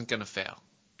faith isn't going to fail.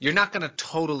 You're not going to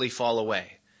totally fall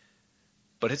away.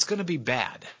 But it's going to be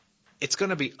bad. It's going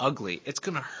to be ugly. It's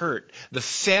going to hurt. The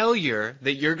failure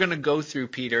that you're going to go through,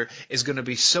 Peter, is going to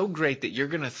be so great that you're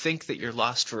going to think that you're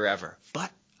lost forever.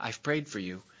 But I've prayed for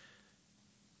you.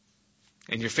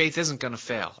 And your faith isn't going to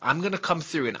fail. I'm going to come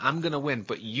through and I'm going to win.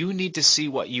 But you need to see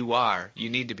what you are.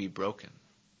 You need to be broken.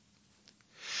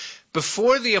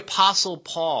 Before the Apostle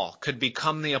Paul could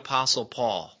become the Apostle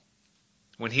Paul,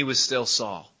 when he was still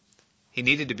Saul, he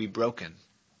needed to be broken.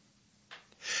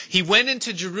 He went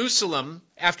into Jerusalem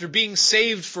after being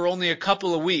saved for only a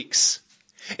couple of weeks,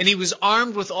 and he was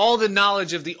armed with all the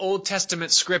knowledge of the Old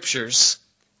Testament scriptures,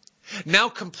 now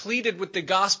completed with the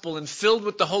gospel and filled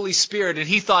with the Holy Spirit, and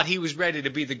he thought he was ready to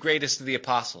be the greatest of the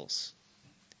apostles.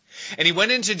 And he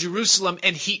went into Jerusalem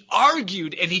and he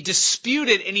argued and he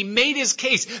disputed and he made his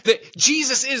case that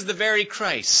Jesus is the very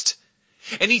Christ.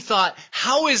 And he thought,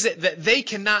 how is it that they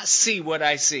cannot see what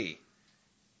I see?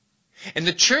 And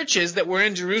the churches that were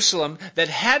in Jerusalem that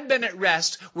had been at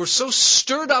rest were so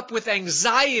stirred up with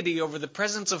anxiety over the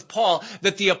presence of Paul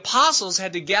that the apostles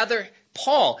had to gather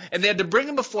Paul and they had to bring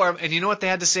him before him. And you know what they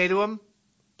had to say to him?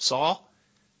 Saul,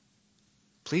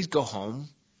 please go home.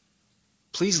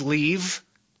 Please leave.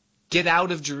 Get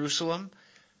out of Jerusalem.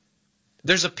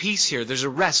 There's a peace here. There's a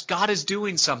rest. God is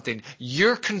doing something.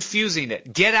 You're confusing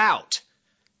it. Get out.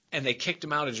 And they kicked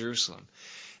him out of Jerusalem.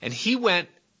 And he went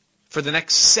for the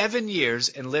next 7 years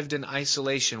and lived in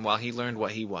isolation while he learned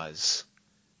what he was.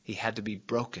 He had to be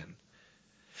broken.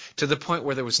 To the point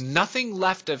where there was nothing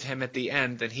left of him at the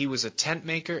end than he was a tent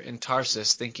maker in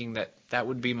Tarsus, thinking that that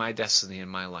would be my destiny in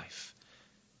my life.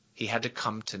 He had to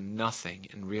come to nothing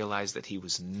and realize that he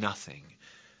was nothing.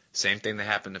 Same thing that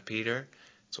happened to Peter.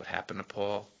 It's what happened to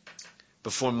Paul.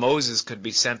 Before Moses could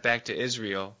be sent back to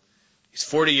Israel, he's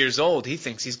 40 years old. He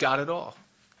thinks he's got it all.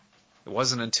 It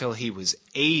wasn't until he was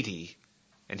 80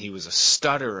 and he was a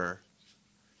stutterer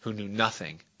who knew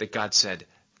nothing that God said,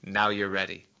 now you're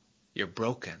ready. You're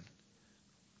broken.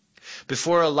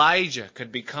 Before Elijah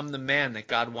could become the man that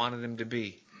God wanted him to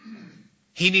be,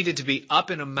 he needed to be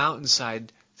up in a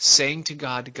mountainside saying to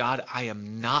God, God, I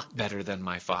am not better than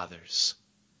my fathers.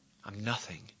 I'm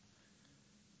nothing.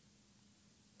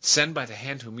 Send by the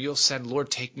hand whom you'll send. Lord,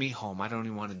 take me home. I don't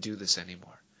even want to do this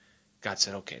anymore. God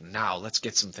said, okay, now let's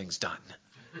get some things done.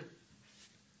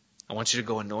 I want you to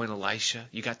go anoint Elisha.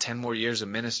 You got 10 more years of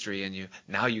ministry in you.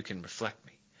 Now you can reflect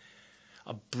me.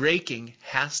 A breaking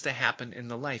has to happen in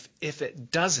the life. If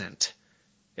it doesn't,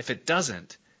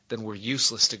 then we're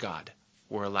useless to God.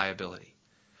 We're a liability.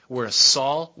 We're a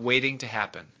Saul waiting to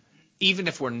happen. Even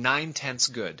if we're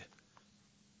 9/10 good.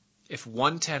 If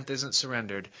 1/10 isn't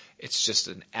surrendered, it's just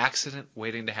an accident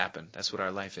waiting to happen. That's what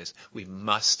our life is. We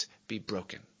must be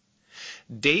broken.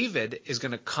 David is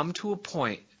going to come to a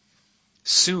point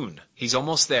soon, he's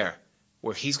almost there,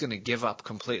 where he's going to give up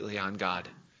completely on God.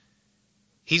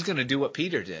 He's going to do what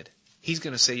Peter did. He's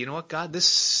going to say, you know what, God, this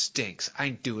stinks. I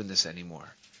ain't doing this anymore.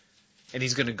 And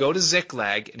he's going to go to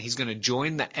Ziklag, and he's going to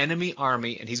join the enemy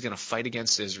army, and he's going to fight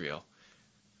against Israel.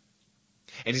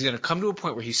 And he's going to come to a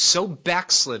point where he's so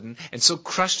backslidden and so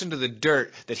crushed into the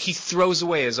dirt that he throws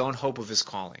away his own hope of his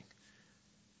calling.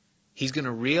 He's going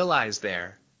to realize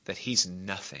there that he's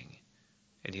nothing.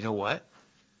 And you know what?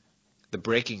 The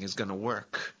breaking is going to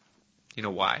work. You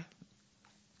know why?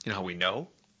 You know how we know?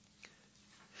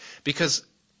 Because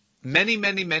many,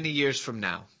 many, many years from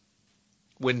now,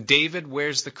 when David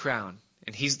wears the crown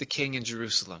and he's the king in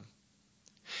Jerusalem,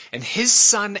 and his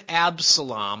son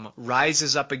Absalom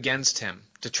rises up against him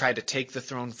to try to take the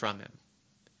throne from him,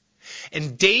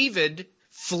 and David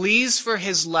flees for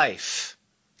his life,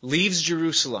 leaves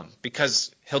Jerusalem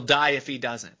because he'll die if he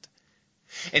doesn't,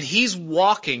 and he's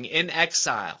walking in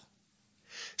exile,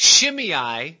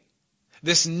 Shimei,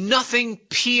 this nothing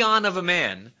peon of a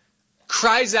man,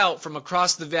 cries out from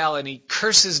across the valley and he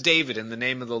curses David in the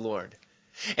name of the Lord.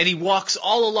 And he walks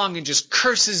all along and just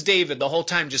curses David the whole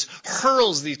time, just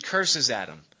hurls these curses at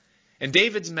him. And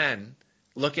David's men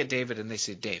look at David and they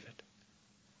say, David,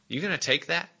 you going to take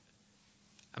that?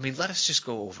 I mean, let us just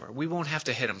go over. We won't have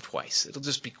to hit him twice. It'll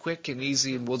just be quick and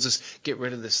easy and we'll just get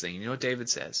rid of this thing. You know what David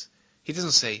says? He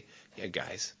doesn't say, yeah,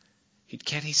 guys,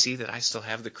 can't he see that I still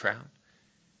have the crown?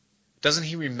 Doesn't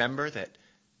he remember that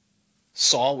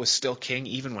Saul was still king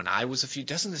even when I was a few?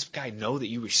 Doesn't this guy know that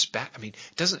you respect? I mean,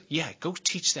 go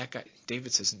teach that guy.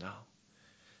 David says, no.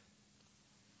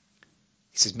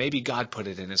 He says, maybe God put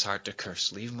it in his heart to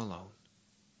curse. Leave him alone.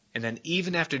 And then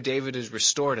even after David is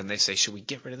restored and they say, should we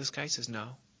get rid of this guy? He says, no,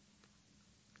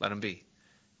 let him be.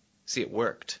 See, it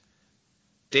worked.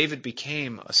 David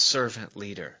became a servant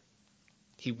leader.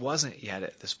 He wasn't yet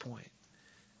at this point.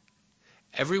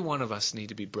 Every one of us need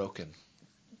to be broken.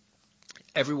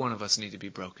 Every one of us need to be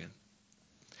broken.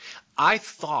 I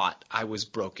thought I was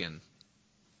broken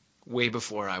way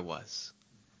before I was.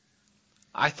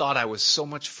 I thought I was so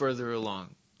much further along.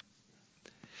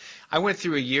 I went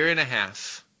through a year and a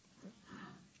half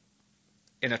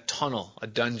in a tunnel, a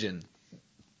dungeon.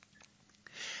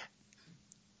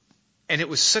 And it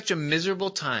was such a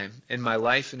miserable time in my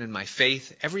life and in my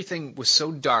faith. Everything was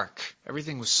so dark.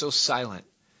 Everything was so silent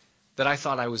that I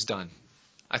thought I was done.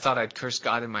 I thought I'd cursed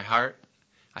God in my heart.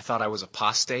 I thought I was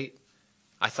apostate.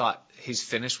 I thought he's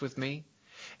finished with me.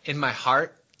 In my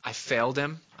heart, I failed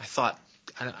him. I thought,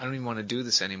 I don't even want to do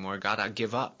this anymore. God, I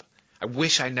give up. I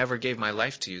wish I never gave my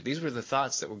life to you. These were the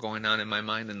thoughts that were going on in my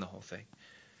mind in the whole thing.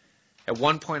 At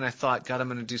one point I thought, God, I'm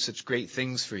going to do such great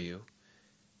things for you.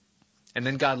 And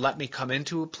then God let me come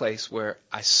into a place where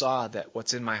I saw that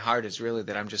what's in my heart is really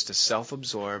that I'm just a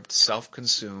self-absorbed,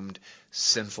 self-consumed,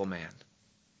 sinful man.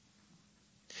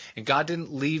 And God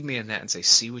didn't leave me in that and say,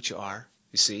 see what you are.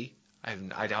 You see,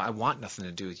 I want nothing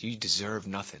to do with you. You deserve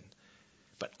nothing.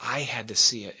 But I had to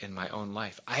see it in my own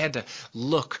life. I had to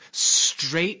look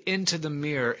straight into the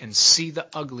mirror and see the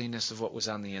ugliness of what was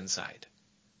on the inside.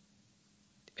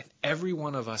 And every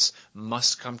one of us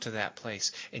must come to that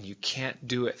place. And you can't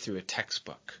do it through a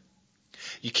textbook.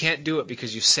 You can't do it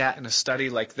because you sat in a study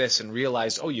like this and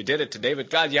realized, oh, you did it to David.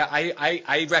 God, yeah,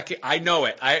 I know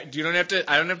it. I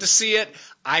don't have to see it.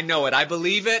 I know it. I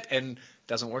believe it. And it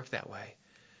doesn't work that way.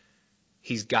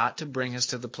 He's got to bring us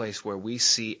to the place where we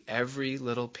see every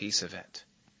little piece of it.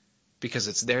 Because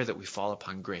it's there that we fall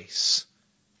upon grace.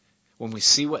 When we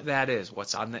see what that is,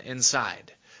 what's on the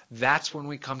inside, that's when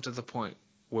we come to the point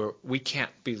where we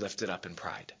can't be lifted up in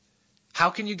pride. How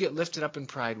can you get lifted up in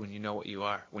pride when you know what you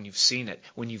are, when you've seen it,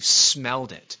 when you've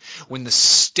smelled it, when the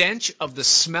stench of the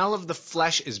smell of the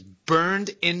flesh is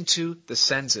burned into the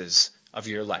senses of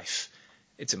your life?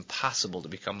 It's impossible to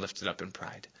become lifted up in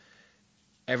pride.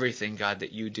 Everything, God,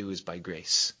 that you do is by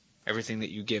grace. Everything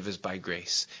that you give is by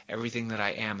grace. Everything that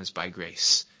I am is by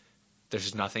grace.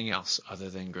 There's nothing else other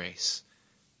than grace.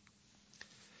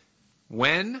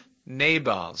 When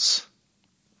Nabals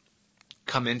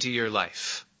come into your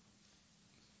life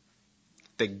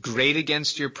that grate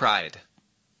against your pride,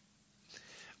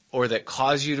 or that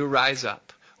cause you to rise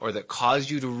up, or that cause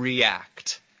you to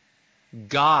react,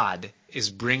 God is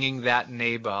bringing that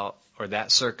Nabal or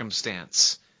that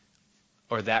circumstance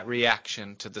or that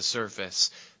reaction to the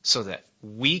surface so that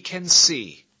we can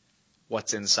see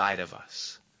what's inside of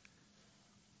us.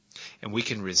 And we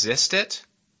can resist it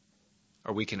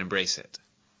or we can embrace it.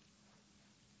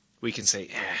 We can say,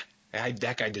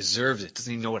 that guy deserves it.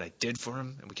 Doesn't he know what I did for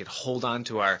him? And we can hold on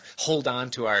to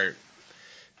our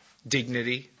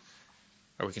dignity.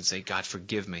 Or we can say, God,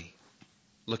 forgive me.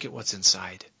 Look at what's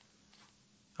inside.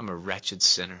 I'm a wretched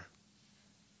sinner.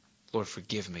 Lord,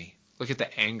 forgive me. Look at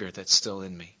the anger that's still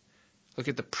in me. Look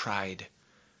at the pride.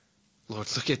 Lord,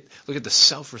 look at the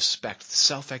self-respect, the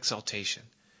self-exaltation.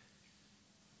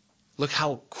 Look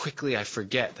how quickly I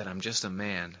forget that I'm just a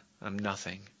man. I'm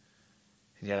nothing.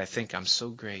 And yet I think I'm so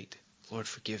great. Lord,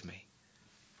 forgive me.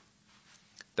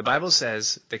 The Bible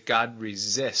says that God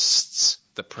resists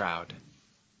the proud,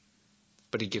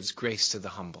 but he gives grace to the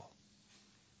humble.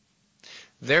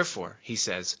 Therefore, he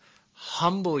says,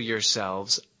 humble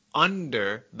yourselves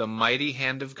under the mighty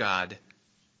hand of God,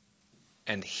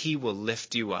 and he will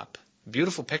lift you up.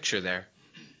 Beautiful picture there.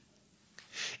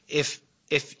 If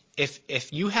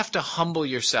you have to humble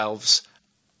yourselves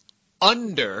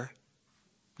under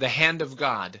the hand of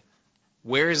God,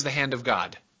 where is the hand of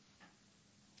God?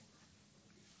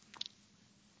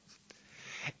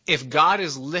 If God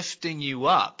is lifting you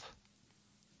up,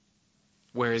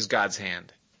 where is God's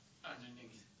hand?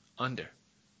 Underneath. Under.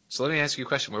 So let me ask you a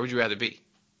question. Where would you rather be?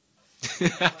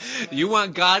 You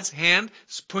want God's hand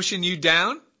pushing you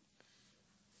down?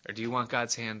 Or do you want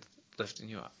God's hand lifting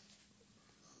you up?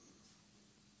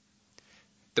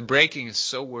 The breaking is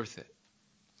so worth it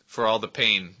for all the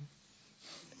pain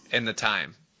and the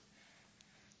time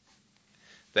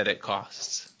that it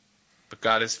costs. But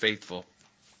God is faithful.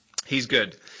 He's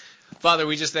good. Father,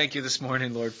 we just thank you this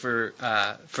morning, Lord, for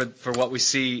what we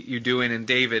see you doing in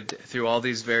David through all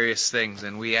these various things.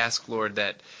 And we ask, Lord,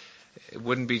 that it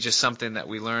wouldn't be just something that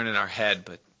we learn in our head,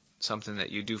 but something that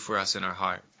you do for us in our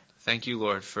heart. Thank you,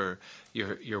 Lord, for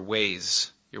your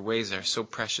ways. Your ways are so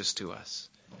precious to us.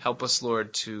 Help us,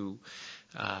 Lord, to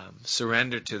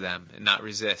surrender to them and not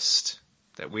resist.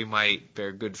 that we might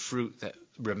bear good fruit that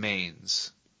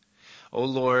remains. O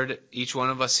Lord, each one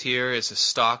of us here is a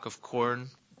stalk of corn.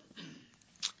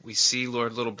 We see,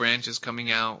 Lord, little branches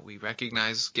coming out. We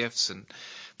recognize gifts and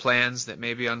plans that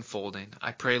may be unfolding.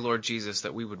 I pray, Lord Jesus,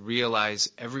 that we would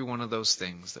realize every one of those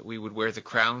things, that we would wear the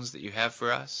crowns that you have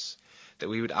for us, that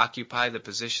we would occupy the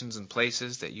positions and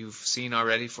places that you've seen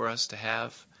already for us to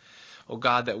have. Oh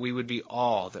God, that we would be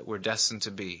all that we're destined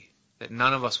to be, that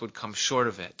none of us would come short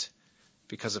of it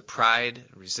because of pride,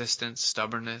 resistance,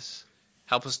 stubbornness.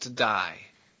 Help us to die,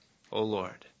 O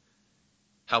Lord.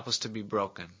 Help us to be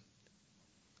broken.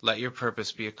 Let your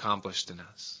purpose be accomplished in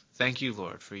us. Thank you,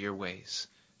 Lord, for your ways.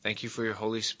 Thank you for your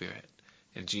Holy Spirit.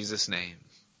 In Jesus' name,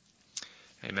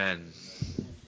 amen.